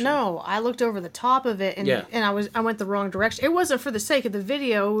elevation. No, I looked over the top of it, and Yeah. and I went the wrong direction. It wasn't for the sake of the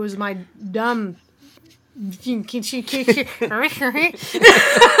video. It was my dumb. Not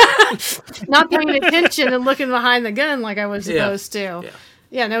paying attention and looking behind the gun like I was supposed to.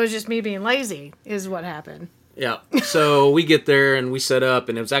 Yeah, and it was just me being lazy is what happened. Yeah. So we get there and we set up,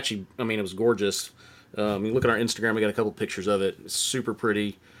 and it was actually, I mean, it was gorgeous. You look at our Instagram, we got a couple pictures of it. It's super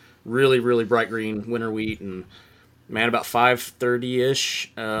pretty, really, really bright green winter wheat, and man, about 5:30ish,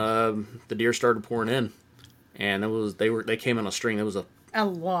 the deer started pouring in, and they came in a string. There was a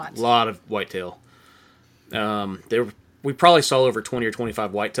lot of whitetail. We probably saw over 20 or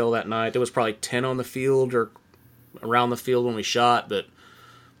 25 whitetail that night. There was probably 10 on the field or around the field when we shot, but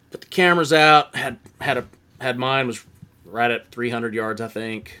put the cameras out. Had mine was right at 300 yards, I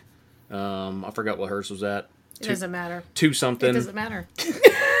think. I forgot what hers was at. It doesn't matter. 2 something. It doesn't matter.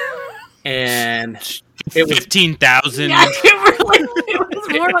 And it was 15,000. Yeah, it was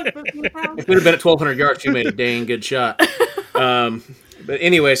more like 15,000. If it would have been at 1,200 yards, you made a dang good shot. But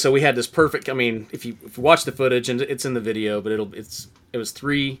anyway, so we had this perfect. I mean, if you watch the footage, and it's in the video, but it was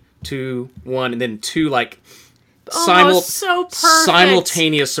 3, 2, 1, and then 2 like so perfect.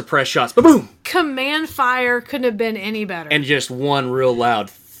 simultaneous suppress shots. Boom! Command fire couldn't have been any better. And just one real loud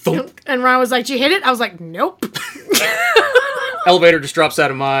thump. And Ryan was like, "Did you hit it?" I was like, "Nope." Elevator just drops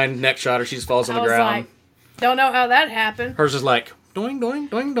out of mine. Neck shot her. She just falls on the ground. Like, don't know how that happened. Hers is like doing, doing,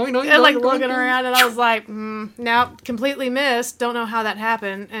 doing, doing, doing. And like looking around, and I was like, "No, completely missed. Don't know how that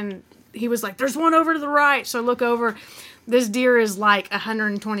happened." And he was like, "There's one over to the right." So I look over. This deer is like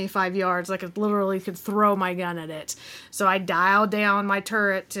 125 yards. Like, I literally could throw my gun at it. So I dialed down my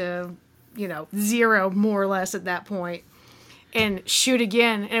turret to, 0 more or less at that point, and shoot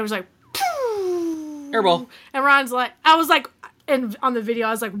again. And it was like, airball. And Ron's like, I was like, and on the video,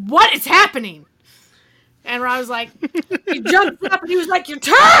 I was like, "What is happening?" And Ron was like, he jumped up and he was like, your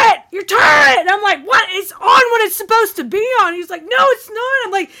turret! And I'm like, what? It's on what it's supposed to be on. He's like, no, it's not.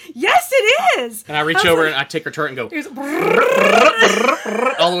 I'm like, yes, it is. And I reach over and I take her turret and go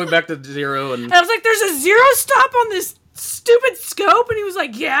all the way back to 0. And I was like, there's a 0 stop on this stupid scope. And he was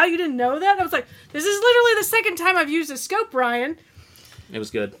like, yeah, you didn't know that? And I was like, this is literally the second time I've used a scope, Ryan. It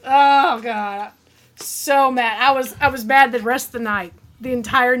was good. Oh, God. So mad. I was mad the rest of the night. The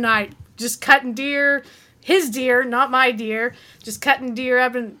entire night. Just cutting deer. His deer, not my deer, just cutting deer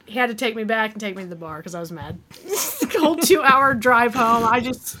up, and he had to take me back and take me to the bar because I was mad. Whole 2-hour drive home, I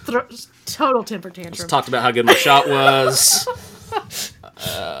just total temper tantrum. Just talked about how good my shot was,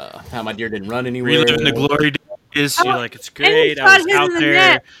 how my deer didn't run anywhere. Reliving the glory days. You're like, it's great. I was out there.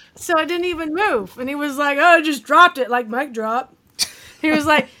 Net, so I didn't even move. And he was like, oh, I just dropped it, like Mike drop. He was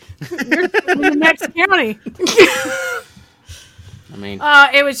like, you're in the next county. I mean,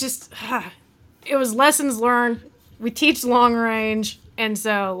 it was just... It was lessons learned. We teach long range, and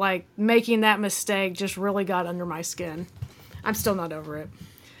so like making that mistake just really got under my skin. I'm still not over it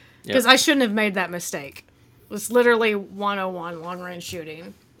because I shouldn't have made that mistake. It was literally 101 long range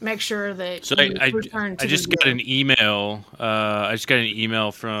shooting. Make sure that so I just got an email. I just got an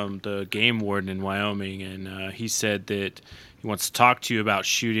email from the game warden in Wyoming, and he said that he wants to talk to you about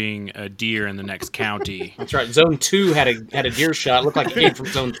shooting a deer in the next county. That's right. Zone 2 had a deer shot. It looked like it came from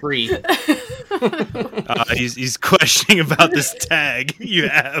Zone 3. He's questioning about this tag you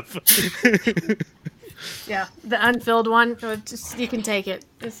have. Yeah, the unfilled one. You can take it.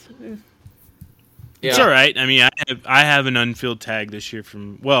 It's all right. I mean, I have an unfilled tag this year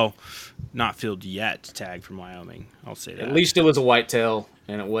from not filled yet tag from Wyoming. I'll say that. At least it was a whitetail,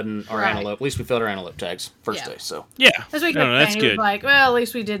 and it wasn't our antelope. At least we filled our antelope tags first day. So yeah, that's what that's good. He was like, well, at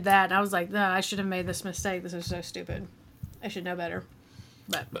least we did that. And I was like, no, I should have made this mistake. This is so stupid. I should know better.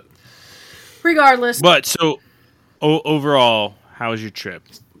 But regardless. But so overall, how was your trip?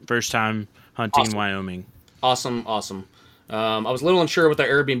 First time hunting in Wyoming. Awesome. I was a little unsure with the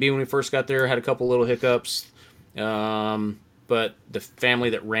Airbnb when we first got there. Had a couple little hiccups. But the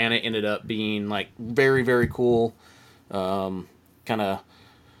family that ran it ended up being like very, very cool. Kind of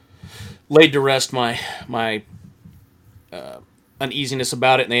laid to rest my uneasiness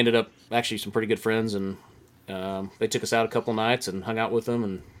about it, and they ended up actually some pretty good friends, and they took us out a couple nights and hung out with them,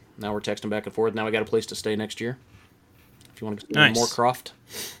 and now we're texting back and forth. Now we got a place to stay next year. If you want to go to Moorcroft.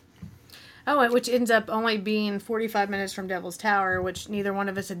 Oh, which ends up only being 45 minutes from Devil's Tower, which neither one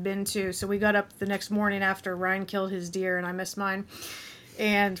of us had been to. So we got up the next morning after Ryan killed his deer, and I missed mine,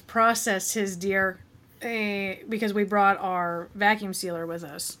 and processed his deer because we brought our vacuum sealer with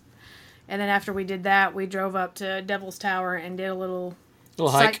us. And then after we did that, we drove up to Devil's Tower and did a little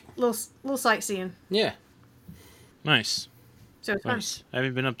hike, little sightseeing. Yeah, nice. So it's nice. I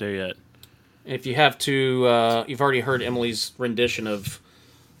haven't been up there yet. If you have to, you've already heard Emily's rendition of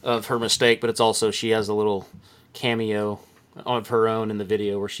her mistake, but it's also she has a little cameo of her own in the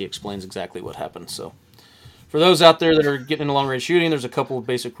video where she explains exactly what happened. So, for those out there that are getting into long range shooting, there's a couple of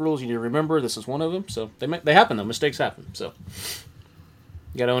basic rules you need to remember. This is one of them. So they happen though. Mistakes happen. So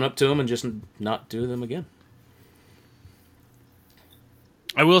you got to own up to them and just not do them again.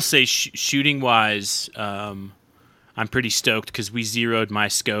 I will say, shooting wise, I'm pretty stoked because we zeroed my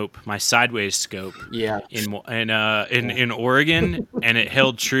scope, my sideways scope, in Oregon, and it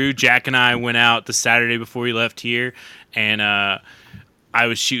held true. Jack and I went out the Saturday before we left here, and I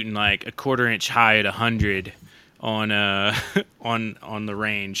was shooting like a 1/4 inch high at 100 on on the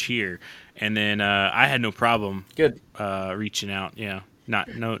range here, and then I had no problem reaching out. Yeah,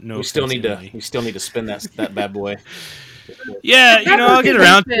 no. We still need to spin that bad boy. Yeah, I'll get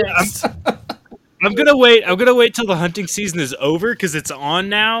around to it. I'm gonna wait till the hunting season is over because it's on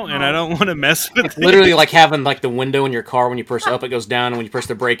now, and I don't want to mess with it. Literally like having like the window in your car when you press up, it goes down, and when you press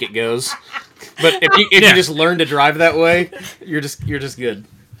the brake, it goes. But if you just learn to drive that way, you're just good.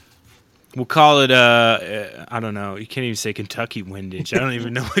 We'll call it I don't know. You can't even say Kentucky windage. I don't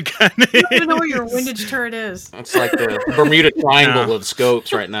even know what kind of. I don't even know what your windage turret is. It's like the Bermuda Triangle of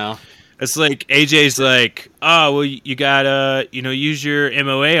scopes right now. It's like AJ's like, oh well, you gotta use your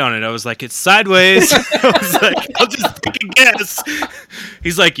MOA on it. I was like, it's sideways. I was like, I'll just take a guess.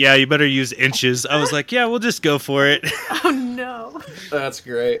 He's like, yeah, you better use inches. I was like, yeah, we'll just go for it. Oh no, that's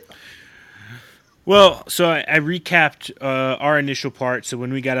great. Well, so I recapped our initial part. So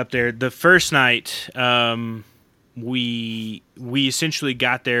when we got up there, the first night, we essentially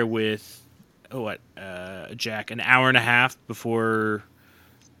got there with Jack, an hour and a half before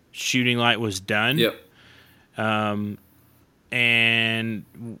shooting light was done. Yep. And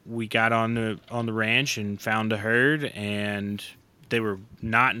we got on the ranch and found a herd, and they were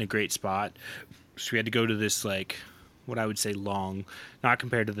not in a great spot. So we had to go to this, like, what I would say long, not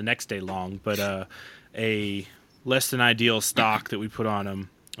compared to the next day long, but a less than ideal stock that we put on them.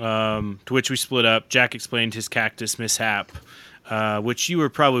 To which we split up. Jack explained his cactus mishap, which you were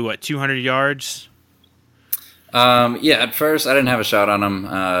probably 200 yards. Yeah, at first I didn't have a shot on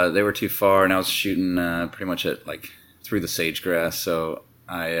them. They were too far, and I was shooting pretty much at through the sage grass. So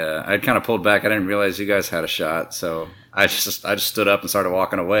I kind of pulled back. I didn't realize you guys had a shot, so I just stood up and started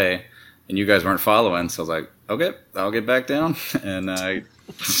walking away, and you guys weren't following. So I was like, okay, I'll get back down, and I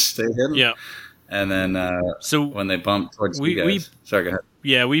stayed hidden. Yeah. And then so when they bumped towards you guys, sorry, go ahead.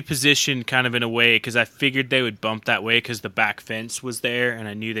 Yeah, we positioned kind of in a way because I figured they would bump that way because the back fence was there, and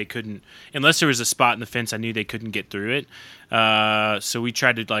I knew they couldn't, unless there was a spot in the fence, I knew they couldn't get through it. So we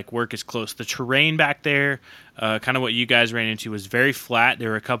tried to work as close. The terrain back there, kind of what you guys ran into, was very flat. There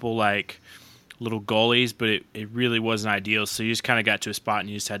were a couple little gullies, but it really wasn't ideal. So you just kind of got to a spot and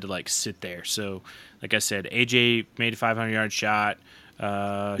you just had to sit there. So like I said, AJ made a 500-yard shot,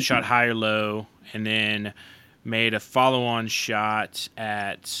 shot high or low, and then made a follow-on shot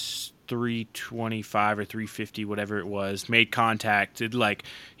at 325 or 350, whatever it was. Made contact. He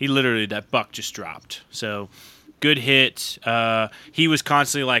literally, that buck just dropped. So good hit. He was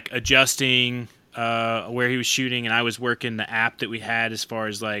constantly adjusting where he was shooting, and I was working the app that we had as far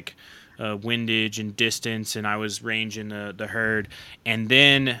as windage and distance, and I was ranging the herd. And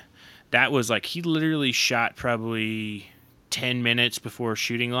then that was he literally shot probably 10 minutes before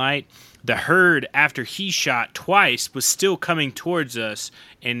shooting light. The herd, after he shot twice, was still coming towards us,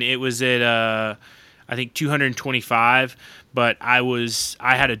 and it was at I think 225. But I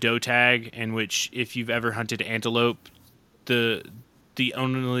had a doe tag, in which, if you've ever hunted antelope, the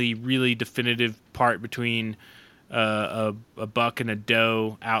only really definitive part between a buck and a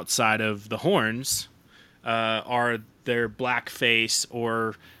doe outside of the horns are their black face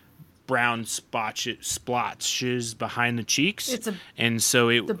or brown splotches behind the cheeks.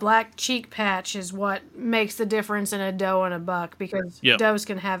 The black cheek patch is what makes the difference in a doe and a buck, because does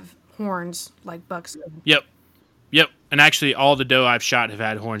can have horns like bucks. Yep. And actually, all the doe I've shot have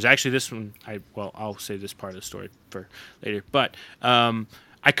had horns. Actually, this one, I'll save this part of the story for later. But I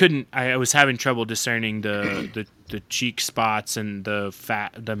was having trouble discerning the cheek spots and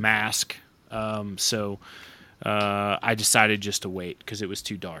the mask. So I decided just to wait because it was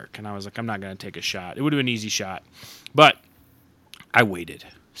too dark, and I was like, I'm not going to take a shot. It would have been an easy shot, but I waited.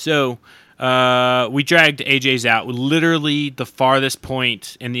 So we dragged AJ's out, literally the farthest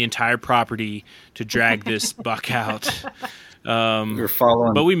point in the entire property to drag this buck out. We were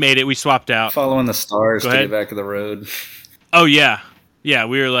following, but we made it. We swapped out, following the stars to get back of the road. Oh yeah. Yeah,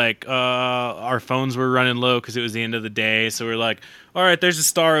 we were our phones were running low because it was the end of the day. So we were like, all right, there's a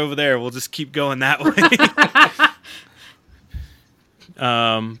star over there. We'll just keep going that way.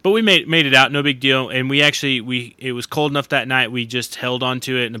 But we made it out, no big deal. And it was cold enough that night. We just held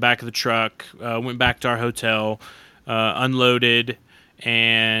onto it in the back of the truck, went back to our hotel, unloaded,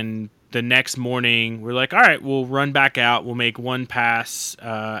 and the next morning we're like, all right, we'll run back out. We'll make one pass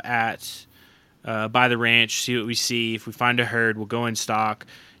by the ranch, see what we see. If we find a herd, we'll go in stock,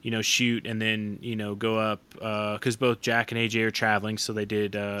 shoot, and then go up because both Jack and AJ are traveling, so they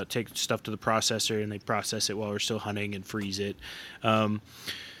did take stuff to the processor and they process it while we're still hunting and freeze it.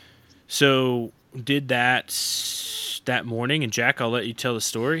 So did that morning, and Jack, I'll let you tell the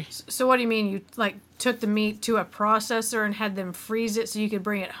story. So what do you mean? You took the meat to a processor and had them freeze it so you could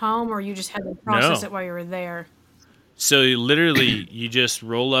bring it home, or you just had them process it while you were there? So literally, you just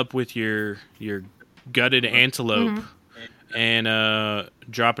roll up with your gutted antelope and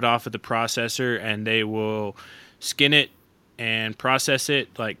drop it off at the processor, and they will skin it and process it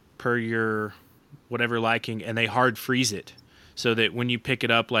per your whatever liking, and they hard freeze it so that when you pick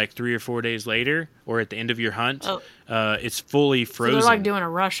it up 3 or 4 days later or at the end of your hunt, it's fully frozen. So they're doing a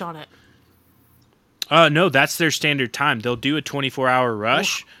rush on it. No, that's their standard time. They'll do a 24-hour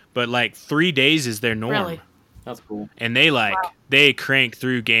rush, but 3 days is their norm. Really? That's cool. And they crank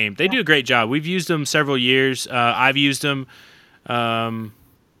through game. They do a great job. We've used them several years. I've used them. I've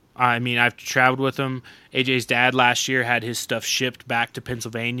traveled with them. AJ's dad last year had his stuff shipped back to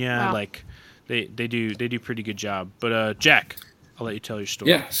Pennsylvania. Wow. They do pretty good job. But Jack, I'll let you tell your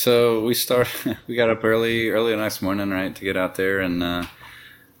story. Yeah, so we got up early the next morning, right, to get out there, and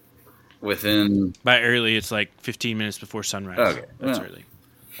by early, it's 15 minutes before sunrise. Okay, that's early.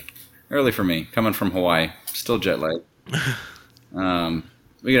 Early for me, coming from Hawaii, still jet lagged.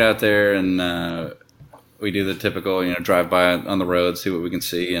 We get out there and we do the typical, drive by on the road, see what we can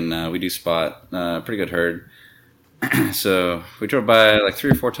see, and we do spot a pretty good herd. So we drove by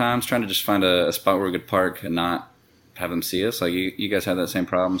 3 or 4 times trying to just find a spot where we could park and not have them see us. You guys had that same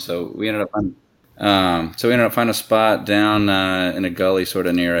problem, so we ended up finding a spot down in a gully, sort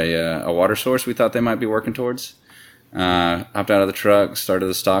of near a water source. We thought they might be working towards. Hopped out of the truck, started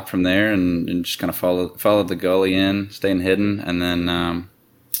the stalk from there, and just kind of followed the gully in, staying hidden, and then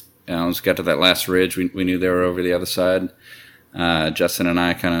once we got to that last ridge, we knew they were over the other side. Justin and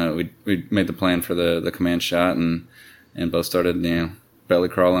I we made the plan for the command shot, and both started belly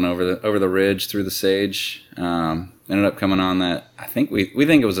crawling over the ridge through the sage. Ended up coming on that. I think we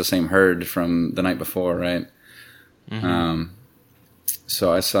think it was the same herd from the night before, right? Mm-hmm.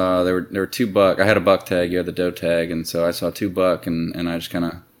 So I saw there were 2 buck. I had a buck tag, you had the doe tag, and so I saw 2 buck, and I just kind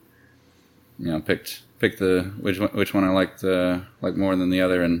of picked which one I liked more than the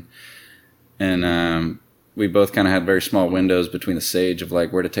other, and we both kind of had very small windows between the sage of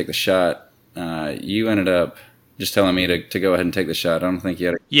where to take the shot. You ended up just telling me to go ahead and take the shot. I don't think you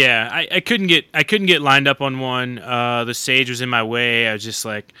had. Yeah, I couldn't get lined up on one. The sage was in my way. I was just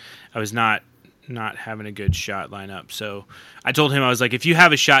I was not having a good shot lineup. So I told him, I was like, if you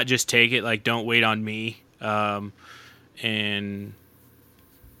have a shot, just take it. Don't wait on me. And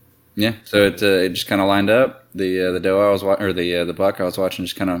yeah, so it just kind of lined up. The doe I was the buck I was watching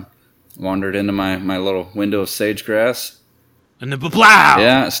just kind of wandered into my little window of sage grass. And the blah.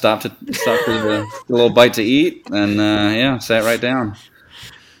 Yeah, stopped for the little bite to eat, and sat right down.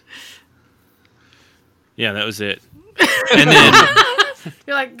 Yeah, that was it. And then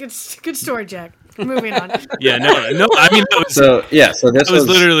you're like, good story, Jack. Moving on. Yeah, no. I mean, so this was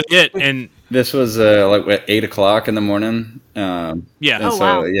literally it, and this was at 8:00 in the morning. Yeah. Oh, so,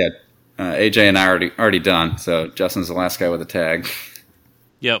 wow. Yeah, AJ and I are already done. So Justin's the last guy with a tag.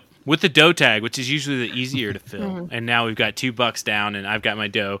 Yep, with the doe tag, which is usually the easier to fill. And now we've got 2 bucks down, and I've got my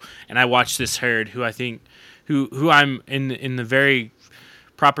doe, and I watched this herd, who I'm in the very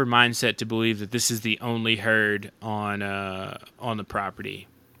proper mindset to believe that this is the only herd on the property.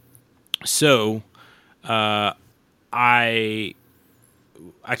 So, I kind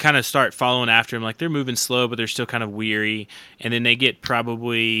of start following after him. They're moving slow, but they're still kind of weary. And then they get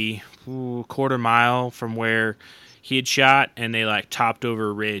probably a quarter mile from where he had shot, and they topped over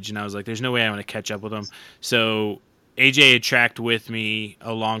a ridge. And I was like, there's no way I'm going to catch up with them. So AJ had tracked with me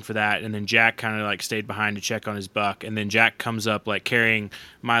along for that, and then Jack kind of stayed behind to check on his buck. And then Jack comes up carrying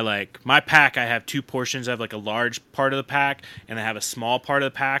my pack. I have 2 portions. I have a large part of the pack, and I have a small part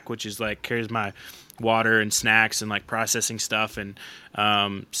of the pack, which is carries my water and snacks and processing stuff. And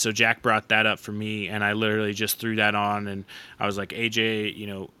so Jack brought that up for me, and I literally just threw that on, and I was like,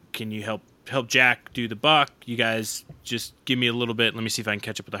 AJ, can you help Jack do the buck? You guys just give me a little bit. Let me see if I can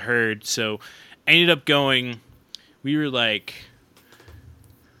catch up with the herd. So I ended up going. We were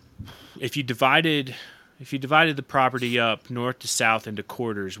if you divided the property up north to south into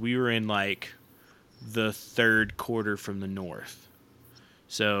quarters, we were in the 3rd quarter from the north.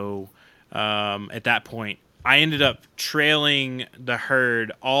 So at that point, I ended up trailing the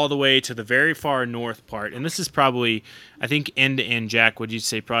herd all the way to the very far north part. And this is probably, I think, end to end, Jack, would you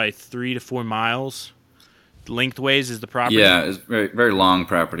say probably 3 to 4 miles lengthways is the property? Yeah, it's very, very long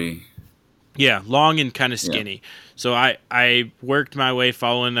property. Yeah, long and kind of skinny. Yeah. So I worked my way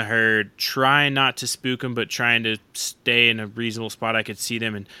following the herd, trying not to spook them, but trying to stay in a reasonable spot I could see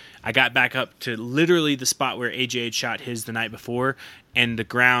them. And I got back up to literally the spot where AJ had shot his the night before, and the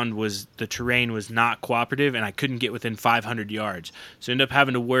terrain was not cooperative, and I couldn't get within 500 yards. So I ended up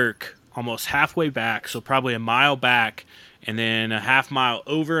having to work almost halfway back, so probably a mile back, and then a half mile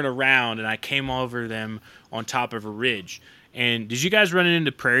over and around, and I came over them on top of a ridge. And did you guys run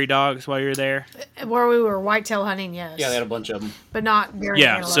into prairie dogs while you were there? Where we were whitetail hunting, yes. Yeah, they had a bunch of them. But not very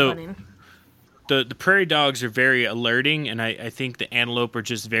antelope hunting. The prairie dogs are very alerting, and I think the antelope are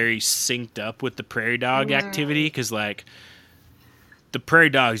just very synced up with the prairie dog activity, because, like, the prairie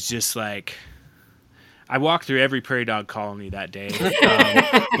dogs just, like... I walked through every prairie dog colony that day.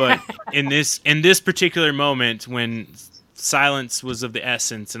 But in this particular moment, when... silence was of the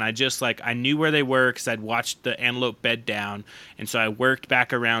essence, and I knew where they were because I'd watched the antelope bed down, and so I worked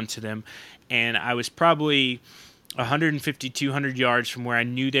back around to them, and I was probably 150, 200 yards from where I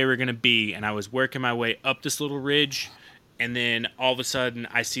knew they were going to be, and I was working my way up this little ridge, and then all of a sudden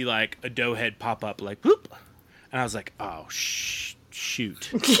I see like a doe head pop up, like whoop, and I was like, oh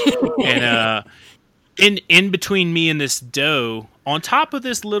shoot. And in between me and this doe, on top of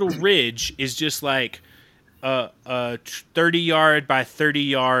this little ridge, is just like a 30-yard by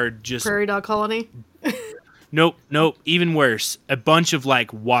 30-yard just prairie dog colony. Nope. Even worse, a bunch of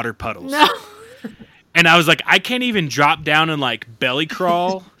like water puddles. No. And I was like, I can't even drop down and like belly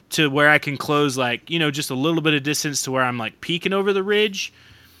crawl to where I can close like, just a little bit of distance to where I'm like peeking over the ridge.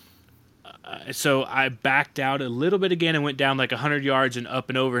 So I backed out a little bit again and went down like 100 yards and up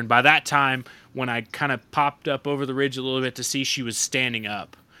and over. And by that time, when I kind of popped up over the ridge a little bit to see, she was standing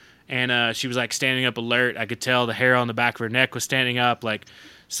up. And she was like standing up alert. I could tell the hair on the back of her neck was standing up. Like,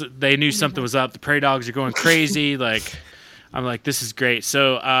 so they knew something was up. The prairie dogs are going crazy. Like, I'm like, this is great.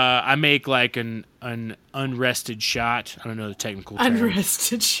 So I make like an unrested shot. I don't know the technical term.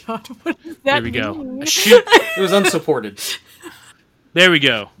 Unrested shot. What does that mean? There we go. Shoot. It was unsupported. There we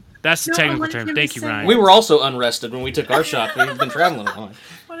go. That's the technical term. Thank you, Ryan. We were also unrested when we took our shot. We've been traveling a lot.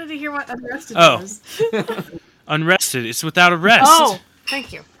 I wanted to hear what unrested was. Unrested. It's without a rest. Oh,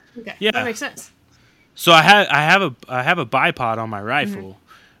 thank you. Okay, yeah, that makes sense. So I have a bipod on my rifle,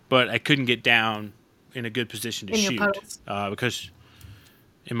 but I couldn't get down in a good position to shoot because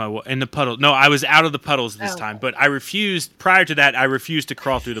in the puddle. No, I was out of the puddles this time, but I refused. Prior to that, I refused to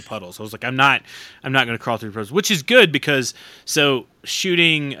crawl through the puddles. I was like, I'm not going to crawl through the puddles, which is good because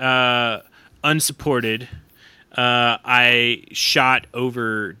shooting unsupported, I shot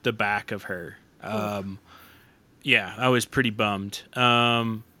over the back of her. Yeah, I was pretty bummed.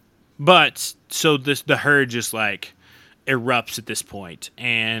 But so the herd just like erupts at this point,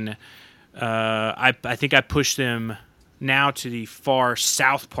 and I think I pushed them now to the far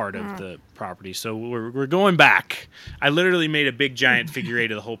south part of the property. So we're going back. I literally made a big giant figure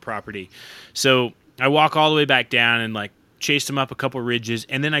eight of the whole property. So I walk all the way back down and like chase them up a couple ridges,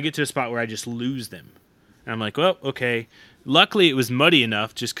 and then I get to a spot where I just lose them. And I'm like, well, okay. Luckily, it was muddy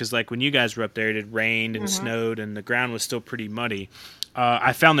enough, just because like when you guys were up there, it had rained and snowed, and the ground was still pretty muddy.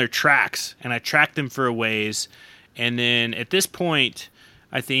 I found their tracks, and I tracked them for a ways. And then at this point,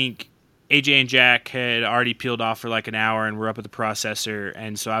 I think AJ and Jack had already peeled off for like an hour, and we're up at the processor.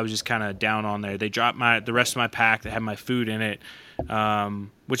 And so I was just kind of down on there. They dropped the rest of my pack that had my food in it,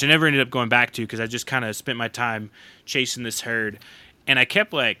 which I never ended up going back to because I just kind of spent my time chasing this herd. And I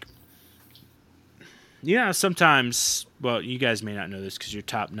kept like... sometimes, well, you guys may not know this because you're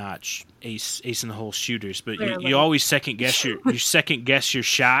top-notch ace in the hole shooters, but you always second guess your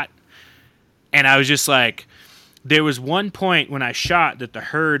shot. And I was just like, there was one point when I shot that the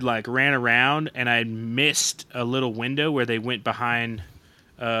herd like ran around, and I missed a little window where they went behind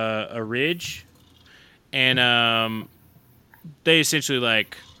a ridge, and they essentially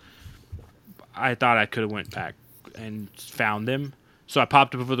like, I thought I could have went back and found them. So I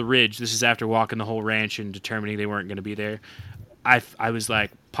popped up over the ridge. This is after walking the whole ranch and determining they weren't going to be there. I was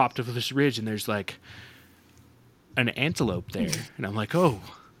like, popped up over this ridge, and there's like an antelope there. And I'm like, oh,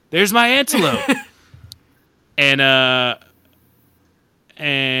 there's my antelope. and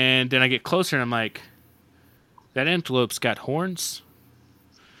then I get closer, and I'm like, that antelope's got horns?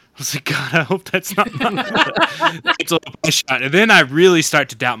 I was like, God, I hope that's not my antelope I shot. And then I really start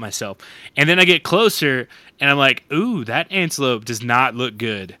to doubt myself. And then I get closer, and I'm like, ooh, that antelope does not look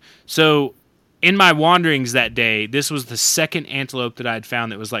good. So in my wanderings that day, this was the second antelope that I'd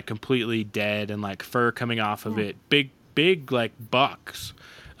found that was like completely dead and like fur coming off of it. Big like bucks.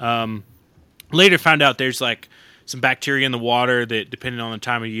 Later found out there's like some bacteria in the water that, depending on the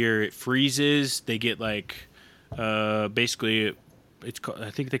time of year, it freezes. They get like basically it's called, I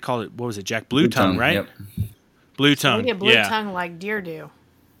think they call it, what was it, Jack? Blue tongue, right? Yep. Blue tongue. We get blue tongue like deer do.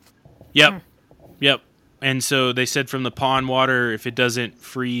 Yep. Yep. And so they said from the pond water, if it doesn't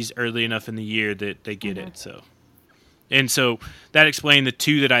freeze early enough in the year, that they get it. So that explained the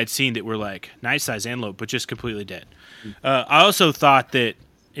two that I'd seen that were like nice size antelope, but just completely dead. I also thought that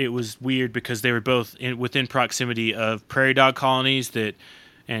it was weird because they were both within proximity of prairie dog colonies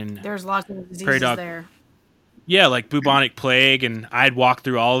and there's lots of diseases there. Yeah, like bubonic plague, and I'd walked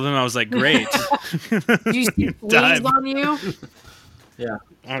through all of them. I was like, great. Did you see fleas on you? Yeah.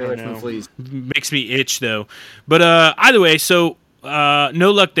 I don't know. Fleas. Makes me itch though. But either way, so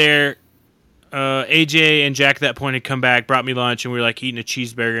no luck there. AJ and Jack at that point had come back, brought me lunch, and we were like eating a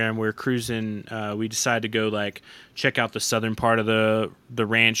cheeseburger, and we were cruising. We decided to go like check out the southern part of the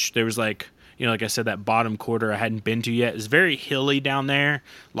ranch. There was like, like I said, that bottom quarter I hadn't been to yet. It's very hilly down there,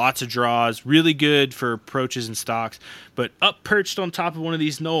 lots of draws, really good for approaches and stalks. But up perched on top of one of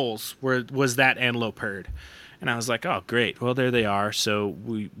these knolls was that antelope herd. And I was like, oh, great. Well, there they are. So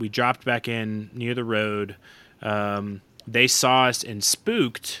we dropped back in near the road. They saw us and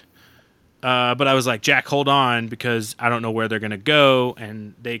spooked. But I was like, Jack, hold on, because I don't know where they're going to go.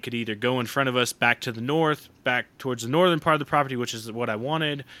 And they could either go in front of us back to the north, back towards the northern part of the property, which is what I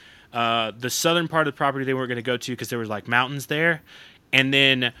wanted. The southern part of the property they weren't going to go to because there was like mountains there. And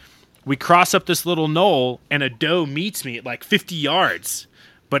then we cross up this little knoll, and a doe meets me at like 50 yards.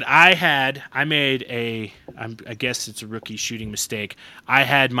 But I guess it's a rookie shooting mistake. I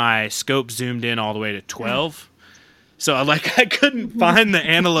had my scope zoomed in all the way to 12. So I couldn't find the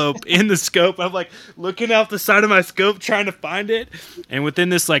antelope in the scope. I'm like looking out the side of my scope trying to find it. And within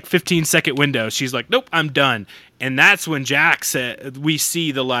this like 15-second window, she's like, nope, I'm done. And that's when Jack said, we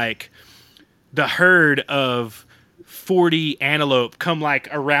see the herd of 40 antelope come like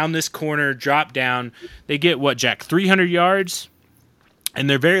around this corner, drop down. They get what, Jack, 300 yards? And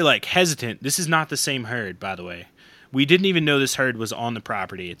they're very like hesitant. This is not the same herd, by the way. We didn't even know this herd was on the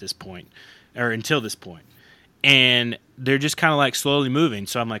property at this point, or until this point. And they're just kind of like slowly moving.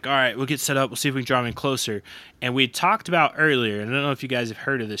 So I'm like, all right, we'll get set up. We'll see if we can draw them in closer. And we had talked about earlier, and I don't know if you guys have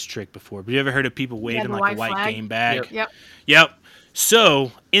heard of this trick before, but you ever heard of people waving like a white flag? game bag? Yep.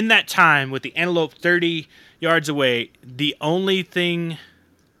 So in that time, with the antelope 30 yards away, the only thing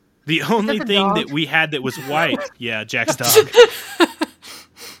that we had that was white, yeah, Jack's dog.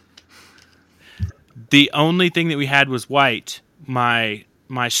 The only thing that we had was white. My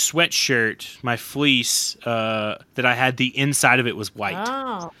sweatshirt, my fleece, that I had, the inside of it was white.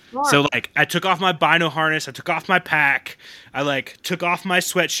 Oh, so like I took off my bino harness, I took off my pack, I like took off my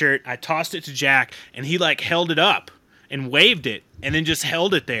sweatshirt, I tossed it to Jack, and he like held it up and waved it, and then just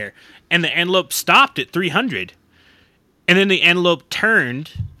held it there. And the antelope stopped at 300, and then the antelope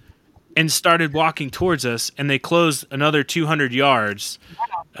turned and started walking towards us, and they closed another 200 yards.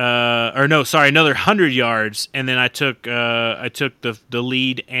 Another 100 yards, and then I took the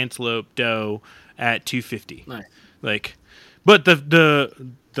lead antelope doe at 250. Nice. But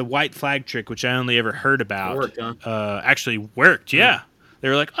the white flag trick, which I only ever heard about, Worked, huh? actually worked. Yeah, they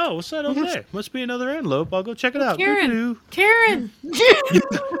were like, "Oh, what's that over there? Must be another antelope. I'll go check it out." Karen, Karen,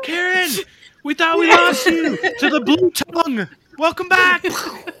 we thought we lost you to the blue tongue. Welcome back.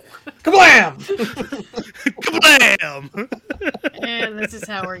 Kablam! Kablam! And this is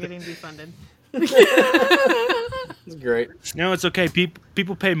how we're getting defunded. It's great. No, it's okay.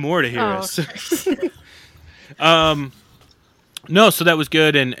 People pay more to hear us. Okay. No, so that was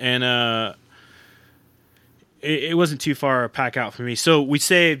good, and it wasn't too far a pack out for me. So we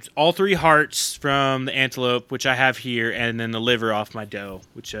saved all 3 hearts from the antelope, which I have here, and then the liver off my doe,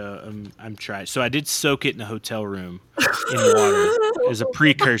 which I'm trying. So I did soak it in a hotel room in water as a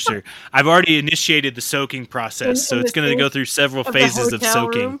precursor. I've already initiated the soaking process, so it's going to go through several phases of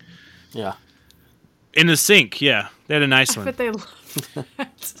soaking. Room? Yeah. In the sink, yeah. They had a nice one. But they love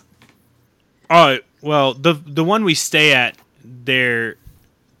that. Oh, well, the one we stay at there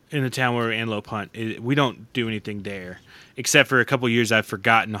in the town where we antelope hunt, we don't do anything there. Except for a couple years I've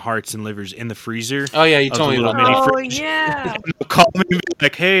forgotten hearts and livers in the freezer. Oh, yeah, you told me about Oh, fridge. yeah. They'll call me and be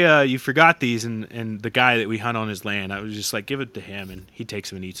like, hey, you forgot these. And the guy that we hunt on his land, I was just like, give it to him, and he takes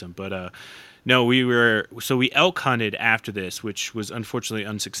them and eats them. But no, we elk hunted after this, which was unfortunately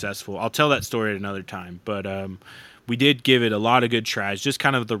unsuccessful. I'll tell that story at another time. But we did give it a lot of good tries, just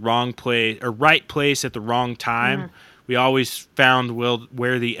kind of the wrong place or right place at the wrong time. we always found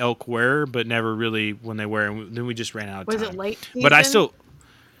where the elk were, but never really when they were. And then we just ran out of time. Was it late season? But I still.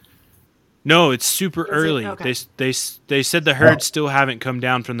 No, it's super early. Okay. They said the herds still haven't come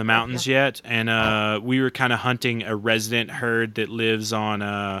down from the mountains yet, and we were kind of hunting a resident herd that lives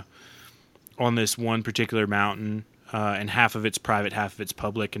on this one particular mountain, and half of it's private, half of it's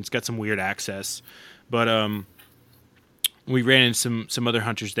public, and it's got some weird access. But we ran into some other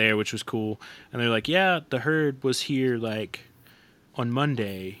hunters there, which was cool, and they're like, "Yeah, the herd was here like on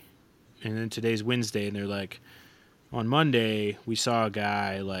Monday, and then today's Wednesday," and they're like, "On Monday we saw a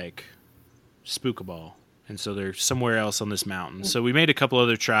guy like spook a ball, and so they're somewhere else on this mountain." So we made a couple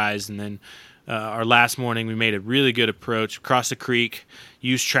other tries, and then our last morning we made a really good approach across the creek,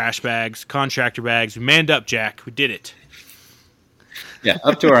 used trash bags, contractor bags. We manned up, Jack. We did it. Yeah,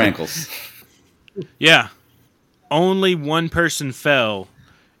 up to our ankles. Yeah. Only one person fell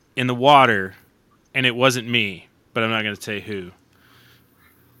in the water, and it wasn't me, but I'm not going to say who.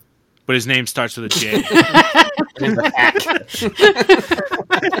 But his name starts with a J.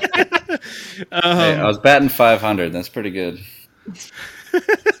 Hey, I was batting 500. That's pretty good.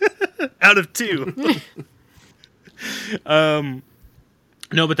 Out of 2.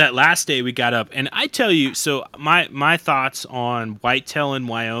 No, but that last day we got up, and I tell you, so my thoughts on whitetail in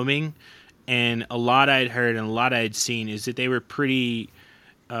Wyoming, and a lot I'd heard and a lot I'd seen, is that they were pretty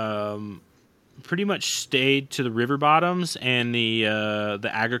much stayed to the river bottoms and the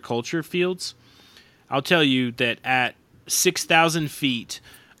agriculture fields. I'll tell you that at 6,000 feet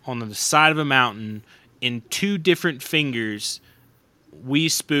on the side of a mountain, in 2 different fingers, we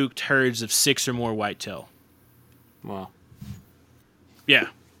spooked herds of 6 or more whitetail. Wow. Yeah.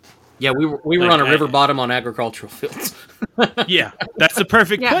 Yeah, we were Like, on a river bottom on agricultural fields. Yeah, that's the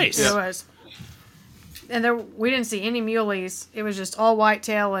perfect Yeah, place. it was. And we didn't see any muleys. It was just all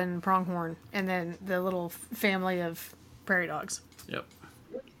whitetail and pronghorn, and then the little family of prairie dogs. Yep.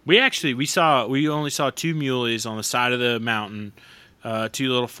 We only saw 2 muleys on the side of the mountain,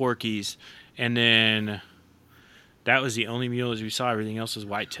 2 little forkies, and then that was the only muleys we saw. Everything else was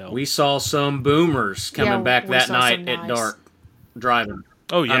whitetail. We saw some boomers coming back we that saw night some at nice. dark, driving.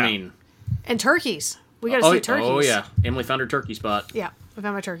 Oh yeah. I mean, And turkeys. We got to see turkeys. Oh yeah, Emily found her turkey spot. Yeah, we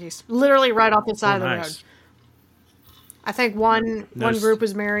found my turkeys. Literally right off the side of the nice. road. I think one Nice. group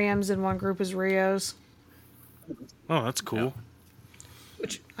was Merriam's and one group was Rio's. Oh, that's cool.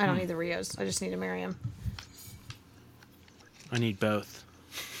 Which I don't need the Rios. I just need a Merriam. I need both.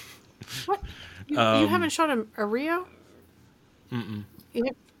 What? You haven't shot a Rio? Mm-mm. You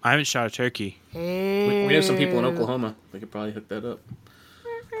I haven't shot a turkey. Hey. We know some people in Oklahoma. We could probably hook that up.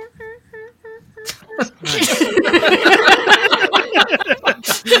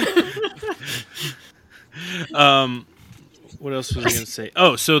 What else was I going to say?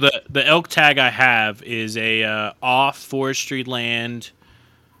 Oh, so the elk tag I have is a off forestry land,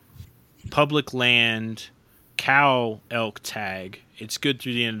 public land, cow elk tag. It's good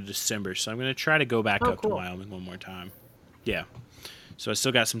through the end of December, so I'm going to try to go back up to cool. Wyoming one more time. Yeah, so I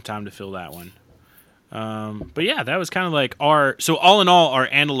still got some time to fill that one. But yeah, that was kind of like so all in all, our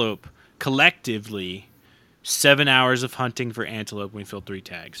antelope collectively 7 hours of hunting for antelope. We filled 3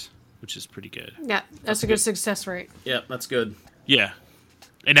 tags, which is pretty good. Yeah, that's a good success rate. Yep, that's good. Yeah.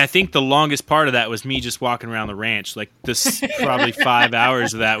 And I think the longest part of that was me just walking around the ranch. Like this, probably 5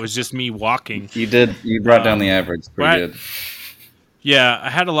 hours of that was just me walking. You brought down the average pretty good. Yeah, I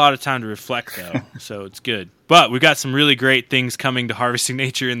had a lot of time to reflect though, so it's good. But we've got some really great things coming to Harvesting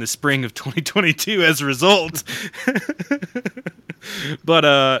Nature in the spring of 2022 as a result. But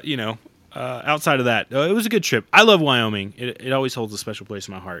outside of that, it was a good trip. I love Wyoming. It always holds a special place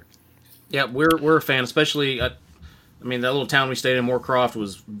in my heart. Yeah, we're a fan, especially. I mean, that little town we stayed in, Moorcroft,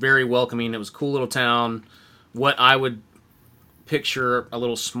 was very welcoming. It was a cool little town. What I would picture a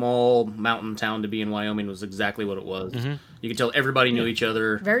little small mountain town to be in Wyoming was exactly what it was. Mm-hmm. You could tell everybody knew each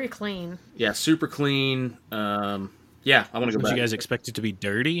other. Very clean. Yeah, super clean. Yeah, I want to go Did back. you guys expect it to be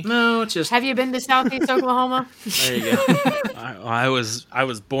dirty? No, it's just. Have you been to Southeast Oklahoma? There you go. I was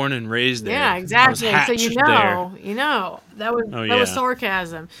born and raised there. Yeah, exactly. I was So you hatched know, there. that was Oh, that was yeah.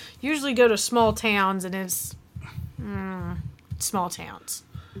 sarcasm. Usually go to small towns and it's small towns.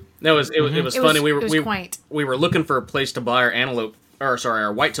 No, it was funny. It was quaint. We were looking for a place to buy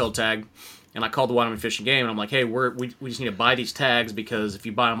our whitetail tag, and I called the Wyoming Fish and Game, and I'm like, hey, we just need to buy these tags because if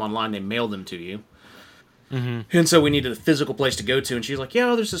you buy them online, they mail them to you. Mm-hmm. And so we needed a physical place to go to, and she's like,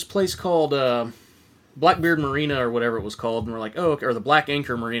 yeah, there's this place called Blackbeard Marina or whatever it was called, and we're like, oh, okay, or the Black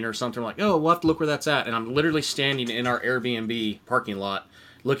Anchor Marina or something. We're like, oh, we'll have to look where that's at. And I'm literally standing in our Airbnb parking lot,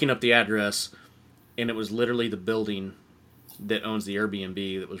 looking up the address, and it was literally the building that owns the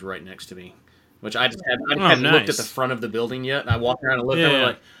Airbnb that was right next to me. which I hadn't nice. looked at the front of the building yet. And I walked around and looked, and I was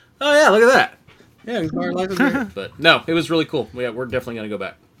like, oh yeah, look at that. Yeah, car license here. But no, it was really cool. We're definitely going to go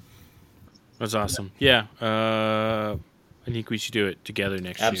back. That's awesome. Yeah, I think we should do it together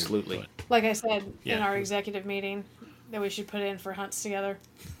next year. Absolutely. Like I said in Yeah. our executive meeting, that we should put in for hunts together.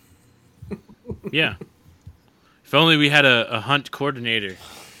 Yeah. If only we had a hunt coordinator.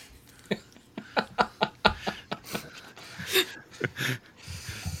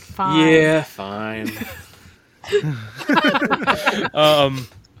 Fine. Yeah, fine.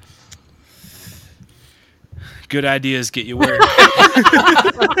 Good ideas get you work.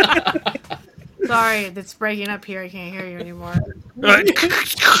 Sorry, that's breaking up here. I can't hear you anymore. I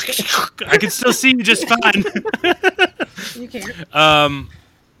can still see you just fine. You can't.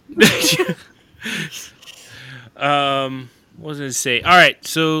 What was I gonna say? All right,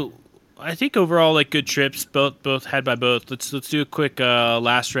 so I think overall, like, good trips, both had by both. Let's do a quick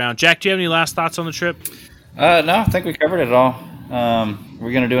last round. Jack, do you have any last thoughts on the trip? No, I think we covered it all.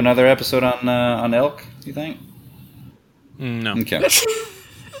 We're gonna do another episode on elk. You think? No. Okay.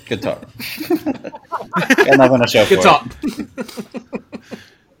 Good talk. Got nothing to show for Good talk.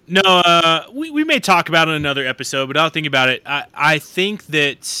 No, we may talk about it in another episode, but I'll think about it. I think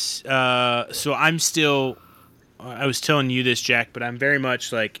that so I'm still. I was telling you this, Jack, but I'm very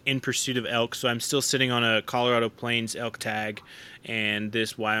much like in pursuit of elk. So I'm still sitting on a Colorado Plains elk tag and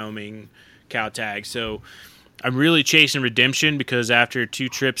this Wyoming cow tag. So I'm really chasing redemption because after 2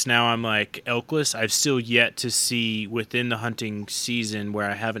 trips now I'm like elkless. I've still yet to see within the hunting season where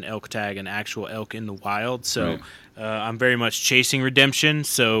I have an elk tag, an actual elk in the wild. So I'm very much chasing redemption.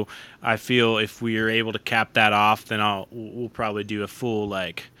 So I feel if we are able to cap that off, then we'll probably do a full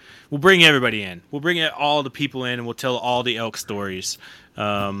we'll bring everybody in. We'll bring all the people in, and we'll tell all the elk stories.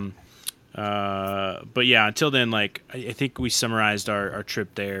 But yeah, until then, I think we summarized our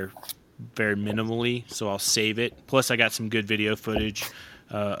trip there very minimally, so I'll save it. Plus, I got some good video footage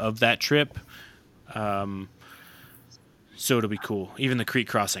of that trip. So it'll be cool. Even the creek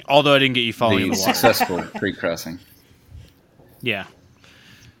crossing. Although I didn't get you following The the water. successful creek crossing. Yeah.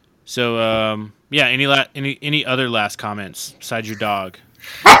 So, yeah, any other last comments besides your dog?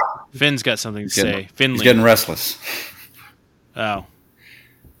 Finn's got something to say. Finley. He's getting restless. Oh.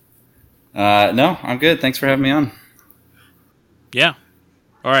 No, I'm good. Thanks for having me on. Yeah.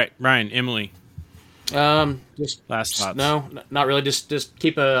 All right, Ryan, Emily, Just last thoughts. no, not really. Just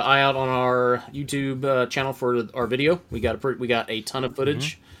keep an eye out on our YouTube channel for our video. We got a ton of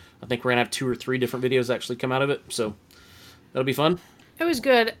footage. I think we're gonna have 2 or 3 different videos actually come out of it, so that'll be fun. It was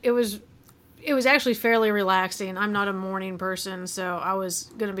good. It was actually fairly relaxing. I'm not a morning person, so I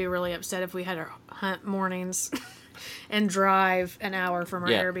was going to be really upset if we had our hunt mornings and drive an hour from our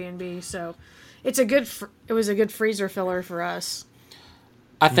Airbnb. So it was a good freezer filler for us.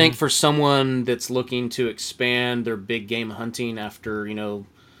 I think for someone that's looking to expand their big game hunting after,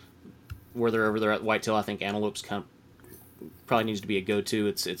 where they're over there at whitetail, I think antelope's probably needs to be a go-to.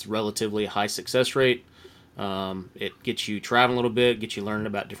 It's relatively high success rate. It gets you traveling a little bit, gets you learning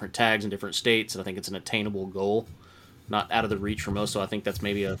about different tags in different states, and I think it's an attainable goal, not out of the reach for most. So I think that's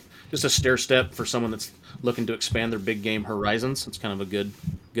maybe just a stair step for someone that's looking to expand their big game horizons. It's kind of a good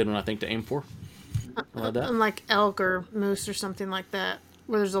one, I think, to aim for. Like that. Unlike elk or moose or something like that,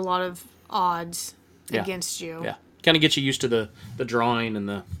 where there's a lot of odds against you. Yeah, kind of gets you used to the drawing and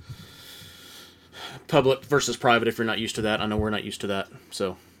the public versus private if you're not used to that. I know we're not used to that,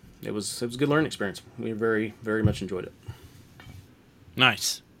 so it was a good learning experience. We very, very much enjoyed it.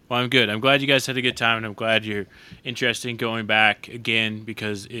 Nice. Well, I'm good. I'm glad you guys had a good time, and I'm glad you're interested in going back again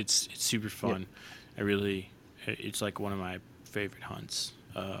because it's super fun. Yeah. It's like one of my favorite hunts.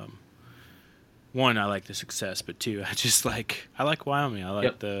 One, I like the success, but 2, I like Wyoming. I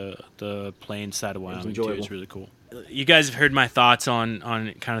like the plain side of Wyoming too. It's really cool. You guys have heard my thoughts on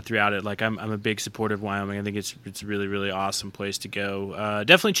kind of throughout it. I'm a big supporter of Wyoming. I think it's a really, really awesome place to go.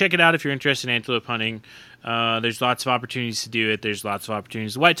 Definitely check it out if you're interested in antelope hunting. There's lots of opportunities to do it. There's lots of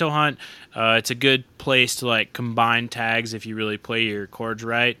opportunities to whitetail hunt. It's a good place to combine tags if you really play your chords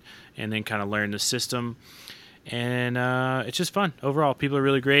right and then kind of learn the system. And it's just fun. Overall, people are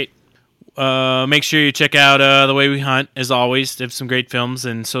really great. Make sure you check out The Way We Hunt, as always. They have some great films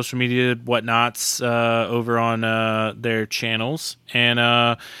and social media whatnots over on their channels. And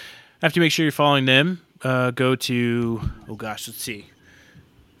have to make sure you're following them. Go to, let's see.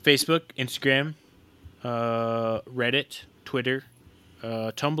 Facebook, Instagram, Reddit, Twitter,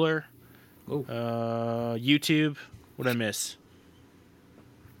 Tumblr, YouTube. What did I miss?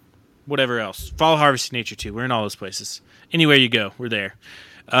 Whatever else. Follow Harvesting Nature too. We're in all those places. Anywhere you go, we're there.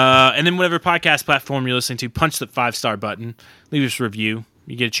 And then whatever podcast platform you're listening to, punch the 5-star button. Leave us a review.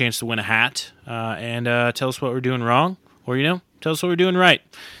 you get a chance to win a hat and tell us what we're doing wrong, or tell us what we're doing right.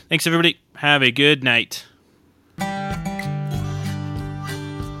 Thanks, everybody. Have a good night.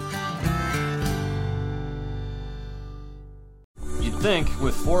 You'd think,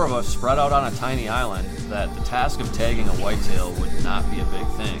 with 4 of us spread out on a tiny island, that the task of tagging a whitetail would not be a big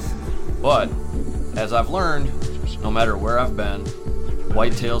thing. But, as I've learned, no matter where I've been,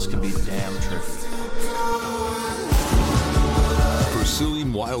 whitetails can be damn tricky.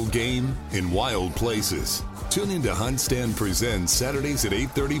 Pursuing wild game in wild places. Tune in to Hunt Stand Presents Saturdays at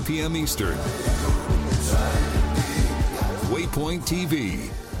 8:30 p.m. Eastern. Waypoint TV,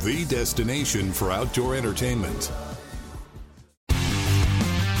 the destination for outdoor entertainment.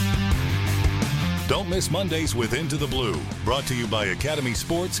 Don't miss Mondays with Into the Blue, brought to you by Academy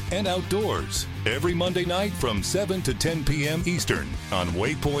Sports and Outdoors. Every Monday night from 7 to 10 p.m. Eastern on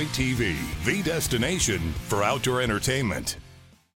Waypoint TV, the destination for outdoor entertainment.